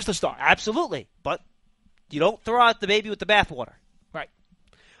deserves to start. Absolutely. But you don't throw out the baby with the bathwater. Right.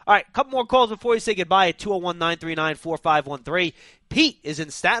 All right, a couple more calls before you say goodbye at 201-939-4513. Pete is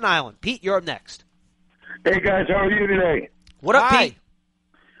in Staten Island. Pete, you're up next. Hey, guys. How are you today? What up, Pete?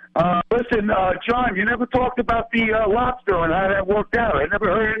 Listen, John, you never talked about the lobster and how that worked out. I never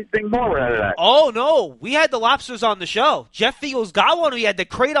heard anything more out of that. Oh, no. We had the lobsters on the show. Jeff Fiegels got one. He had the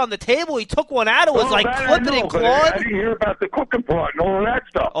crate on the table. He took one out. It was clipping and clawing. I didn't hear about the cooking part and all of that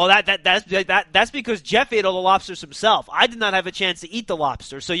stuff. Oh, that's because Jeff ate all the lobsters himself. I did not have a chance to eat the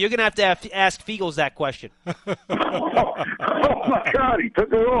lobster, so you're going to have to ask Fiegels that question. Oh, my God. He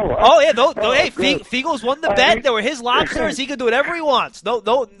took it all. Oh, yeah. Hey, Fiegels won the bet. They were his lobsters. He can do whatever he wants.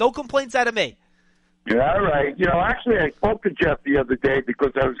 No complaints out of me. Yeah, all right. Actually, I spoke to Jeff the other day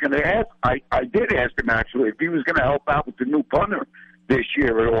because I was going to ask. I did ask him, actually, if he was going to help out with the new punter this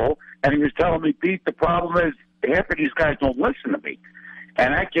year at all. And he was telling me, Pete, the problem is half of these guys don't listen to me.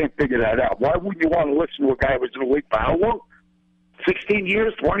 And I can't figure that out. Why wouldn't you want to listen to a guy who was in the league for how long? 16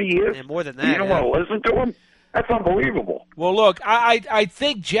 years, 20 years? And more than that. You don't want to listen to him? That's unbelievable. Well, look, I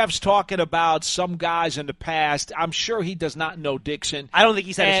think Jeff's talking about some guys in the past. I'm sure he does not know Dixon. I don't think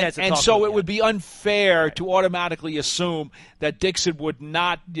he's had a chance to talk to him. And so it yet. would be unfair to automatically assume that Dixon would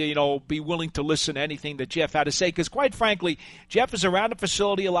not, be willing to listen to anything that Jeff had to say. Because, quite frankly, Jeff is around the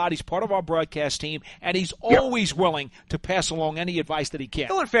facility a lot. He's part of our broadcast team, and he's always willing to pass along any advice that he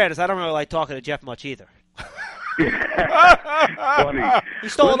can. In fairness, I don't really like talking to Jeff much either. Funny. He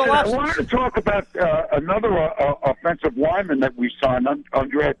stole the lobsters. I wanted to talk about another offensive lineman that we signed,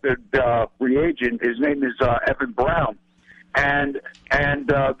 undrafted free agent. His name is Evan Brown, and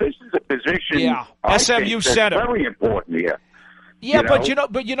this is a position. I SMU think that's center, very important here. Yeah, but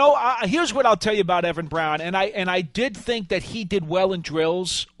here's what I'll tell you about Evan Brown, and I did think that he did well in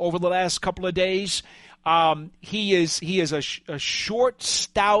drills over the last couple of days. He is a short,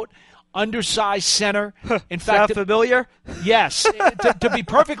 stout, undersized center. In fact, sound familiar? Yes. to be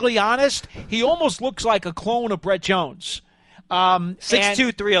perfectly honest, he almost looks like a clone of Brett Jones.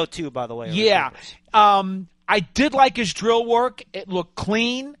 6'2", 302, by the way. Yeah. I did like his drill work. It looked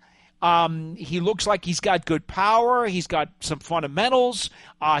clean. He looks like he's got good power. He's got some fundamentals.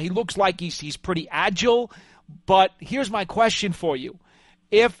 He looks like he's pretty agile. But here's my question for you.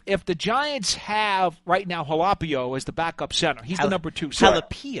 If the Giants have right now Halapio as the backup center, he's the number 2 center.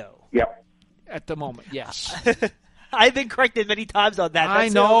 Halapio? Yep. At the moment, yes. I've been corrected many times on that. I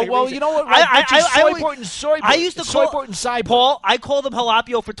know. Well, you know what? Right? I used to call Paul. I called him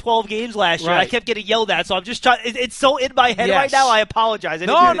Halapio for 12 games last year. I kept getting yelled at, so I'm just trying. It's so in my head right now. I apologize.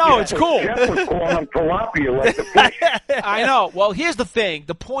 No, it's cool. Jeff was calling him Halapio like the fish. I know. Well, here's the thing.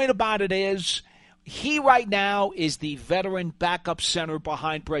 The point about it is, he right now is the veteran backup center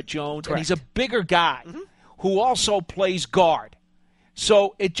behind Brett Jones, and he's a bigger guy who also plays guard.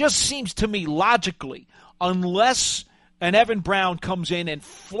 So it just seems to me logically, unless an Evan Brown comes in and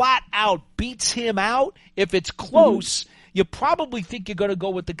flat out beats him out, if it's close, you probably think you're going to go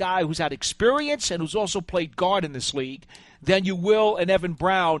with the guy who's had experience and who's also played guard in this league than you will an Evan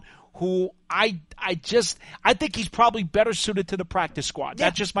Brown who I think he's probably better suited to the practice squad.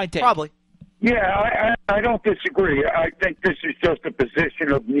 That's just my take. Probably. Yeah, I don't disagree. I think this is just a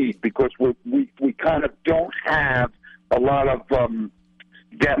position of need because we kind of don't have a lot of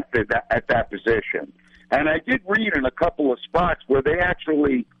depth at that position. And I did read in a couple of spots where they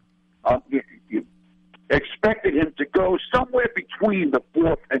actually expected him to go somewhere between the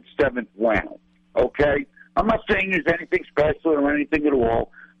 4th and 7th round. Okay? I'm not saying there's anything special or anything at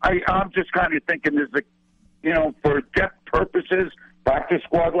all. I'm just kind of thinking there's for depth purposes, practice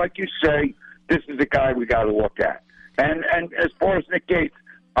squad, like you say, this is the guy we got to look at. And as far as Nick Gates,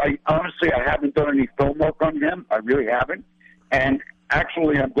 I haven't done any film work on him. I really haven't. And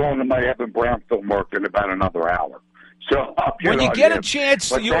actually, I'm going to my Evan Brown film work in about another hour. So when you get a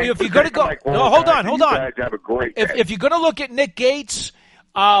chance, if you're going to go, hold on. You guys have a great day. If you're going to look at Nick Gates,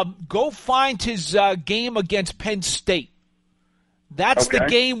 go find his game against Penn State. That's the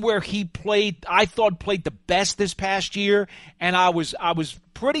game where he played the best this past year, and I was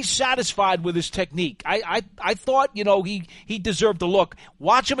pretty satisfied with his technique. I thought he deserved a look.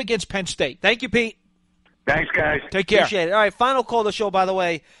 Watch him against Penn State. Thank you, Pete. Thanks, guys. Take care. Appreciate it. All right, final call of the show, by the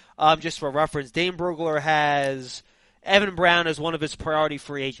way, just for reference. Dane Brugler has Evan Brown as one of his priority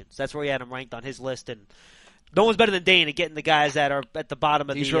free agents. That's where he had him ranked on his list, and no one's better than Dane at getting the guys that are at the bottom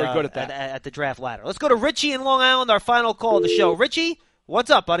of He's really good at that. At the draft ladder. Let's go to Richie in Long Island, our final call of the show. Richie, what's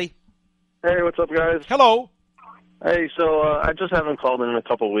up, buddy? Hey, what's up, guys? Hello. Hey, so I just haven't called in a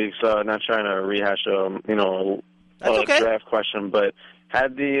couple of weeks. Not trying to rehash a draft question, but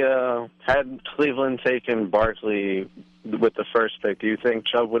had Cleveland taken Barkley with the first pick, do you think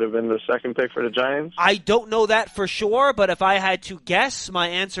Chubb would have been the second pick for the Giants? I don't know that for sure, but if I had to guess, my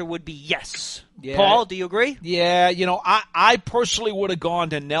answer would be yes. Yeah. Paul, do you agree? Yeah, I personally would have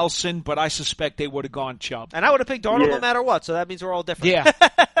gone to Nelson, but I suspect they would have gone Chubb. And I would have picked Darnold no matter what, so that means we're all different. Yeah.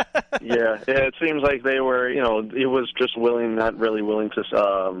 Yeah, it seems like they were, he was just not really willing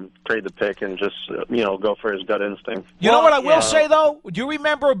to trade the pick and just, go for his gut instinct. You know what I will say, though? Do you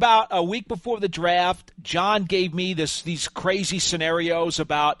remember about a week before the draft, John gave me these crazy scenarios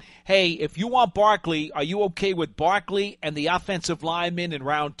about, hey, if you want Barkley, are you okay with Barkley and the offensive lineman in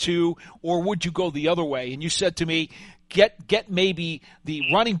round 2, or would you go the other way? And you said to me, get maybe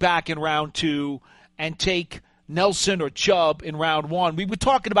the running back in round 2 and take Nelson or Chubb in round 1. We were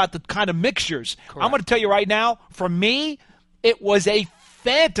talking about the kind of mixtures. Correct. I'm going to tell you right now, for me, it was a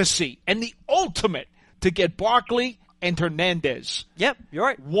fantasy and the ultimate to get Barkley and Hernandez. Yep, you're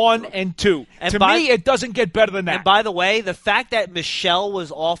right. 1 and 2. And to me, it doesn't get better than that. And by the way, the fact that Michelle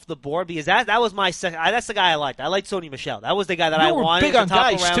was off the board, because that was my second. That's the guy I liked. I liked Sony Michel. That was the guy that I wanted. Big on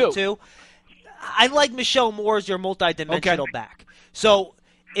top guys of round 2. I like Michelle more as your multi-dimensional back. So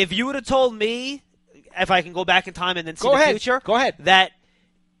if you would have told me, if I can go back in time and then see the future, that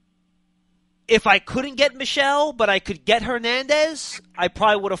if I couldn't get Michelle, but I could get Hernandez, I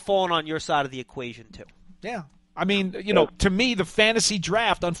probably would have fallen on your side of the equation too. Yeah. I mean, to me, the fantasy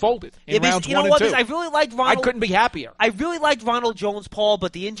draft unfolded in rounds 1 and 2. I really liked Ronald. I couldn't be happier. I really liked Ronald Jones, Paul,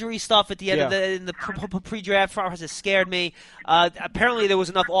 but the injury stuff at the end of the pre-draft process scared me. Apparently, there was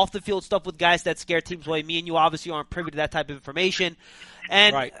enough off-the-field stuff with guys that scared teams away. Me and you obviously aren't privy to that type of information.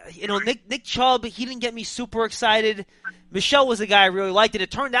 And, Nick Chubb, he didn't get me super excited. Michelle was a guy I really liked, and it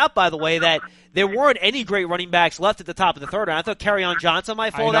turned out, by the way, that there weren't any great running backs left at the top of the third round. I thought Kerryon Johnson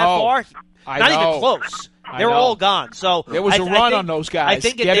might fall that far. Not even close. They were all gone. So there was a run on those guys. I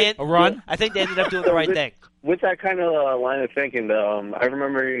think a run. I think they ended up doing the right thing. With that kind of line of thinking, though, I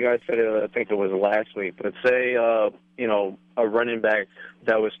remember you guys said it. I think it was last week. But say, a running back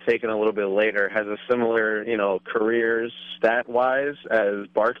that was taken a little bit later has a similar, careers stat-wise as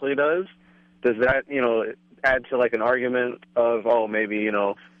Barkley does. Does that, add to like an argument of, maybe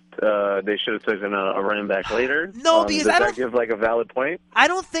they should have taken a running back later? No, because does that give like a valid point? I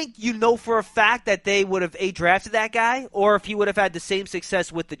don't think for a fact that they would have drafted that guy, or if he would have had the same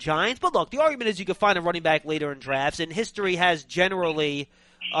success with the Giants. But look, the argument is you can find a running back later in drafts, and history has generally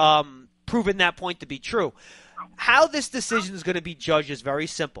proven that point to be true. How this decision is going to be judged is very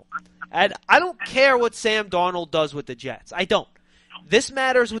simple, and I don't care what Sam Darnold does with the Jets. I don't. This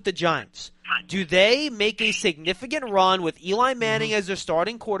matters with the Giants. Do they make a significant run with Eli Manning as their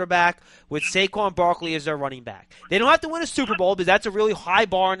starting quarterback, with Saquon Barkley as their running back? They don't have to win a Super Bowl because that's a really high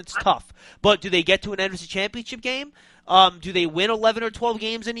bar and it's tough. But do they get to an NFC Championship game? Do they win 11 or 12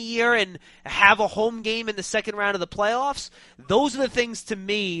 games in a year and have a home game in the second round of the playoffs? Those are the things, to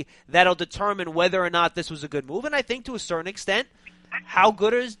me, that'll determine whether or not this was a good move. And I think to a certain extent, how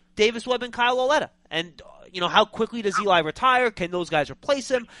good is Davis Webb and Kyle Lauletta? And how quickly does Eli retire? Can those guys replace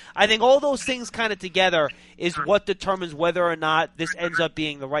him? I think all those things kind of together is what determines whether or not this ends up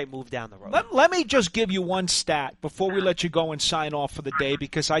being the right move down the road. Let me just give you one stat before we let you go and sign off for the day,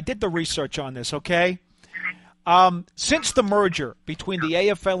 because I did the research on this, okay? Since the merger between the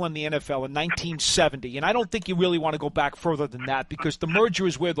AFL and the NFL in 1970, and I don't think you really want to go back further than that, because the merger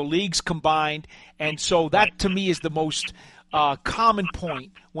is where the leagues combined, and so that to me is the most common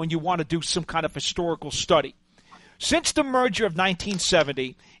point when you want to do some kind of historical study. Since the merger of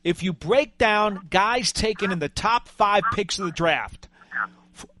 1970, if you break down guys taken in the top 5 picks of the draft,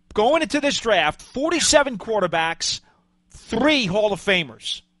 going into this draft, 47 quarterbacks, 3 Hall of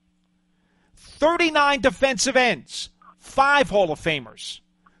Famers, 39 defensive ends, 5 Hall of Famers,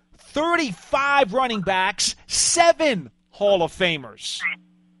 35 running backs, 7 Hall of Famers,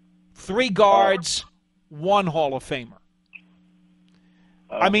 3 guards, 1 Hall of Famer.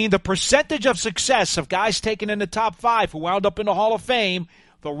 I mean, the percentage of success of guys taken in the top 5 who wound up in the Hall of Fame,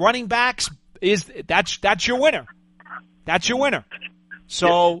 the running backs, that's your winner. That's your winner.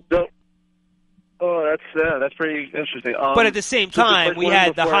 So, that's pretty interesting. But at the same time, we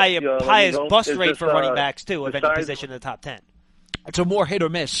had the highest bust rate for running backs too of any position in the top 10. It's a more hit or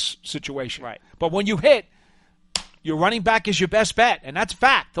miss situation, right? But when you hit, your running back is your best bet, and that's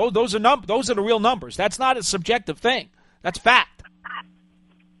fact. Those are the real numbers. That's not a subjective thing. That's fact.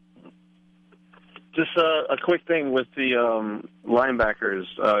 Just a quick thing with the linebackers,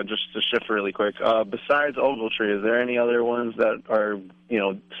 just to shift really quick. Besides Ogletree, is there any other ones that are,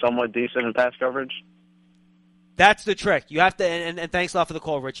 somewhat decent in pass coverage? That's the trick. You have to, and thanks a lot for the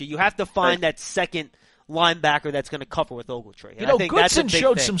call, Richie. You have to find that second linebacker that's going to cover with Ogletree. I think Goodson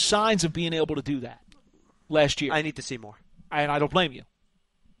showed some signs of being able to do that last year. I need to see more. And I don't blame you.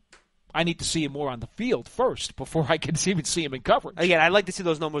 I need to see him more on the field first before I can even see him in coverage. Again, I'd like to see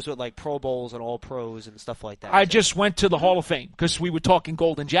those numbers with like Pro Bowls and All Pros and stuff like that. I just went to the Hall of Fame because we were talking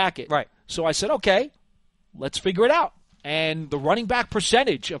Golden Jacket. Right. So I said, okay, let's figure it out. And the running back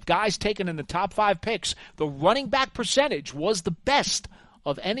percentage of guys taken in the top 5 picks, the running back percentage was the best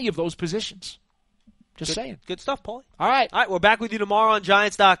of any of those positions. Just saying. Good stuff, Paulie. All right. We're back with you tomorrow on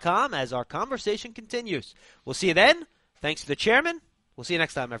Giants.com as our conversation continues. We'll see you then. Thanks to the chairman. We'll see you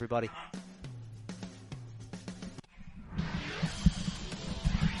next time, everybody.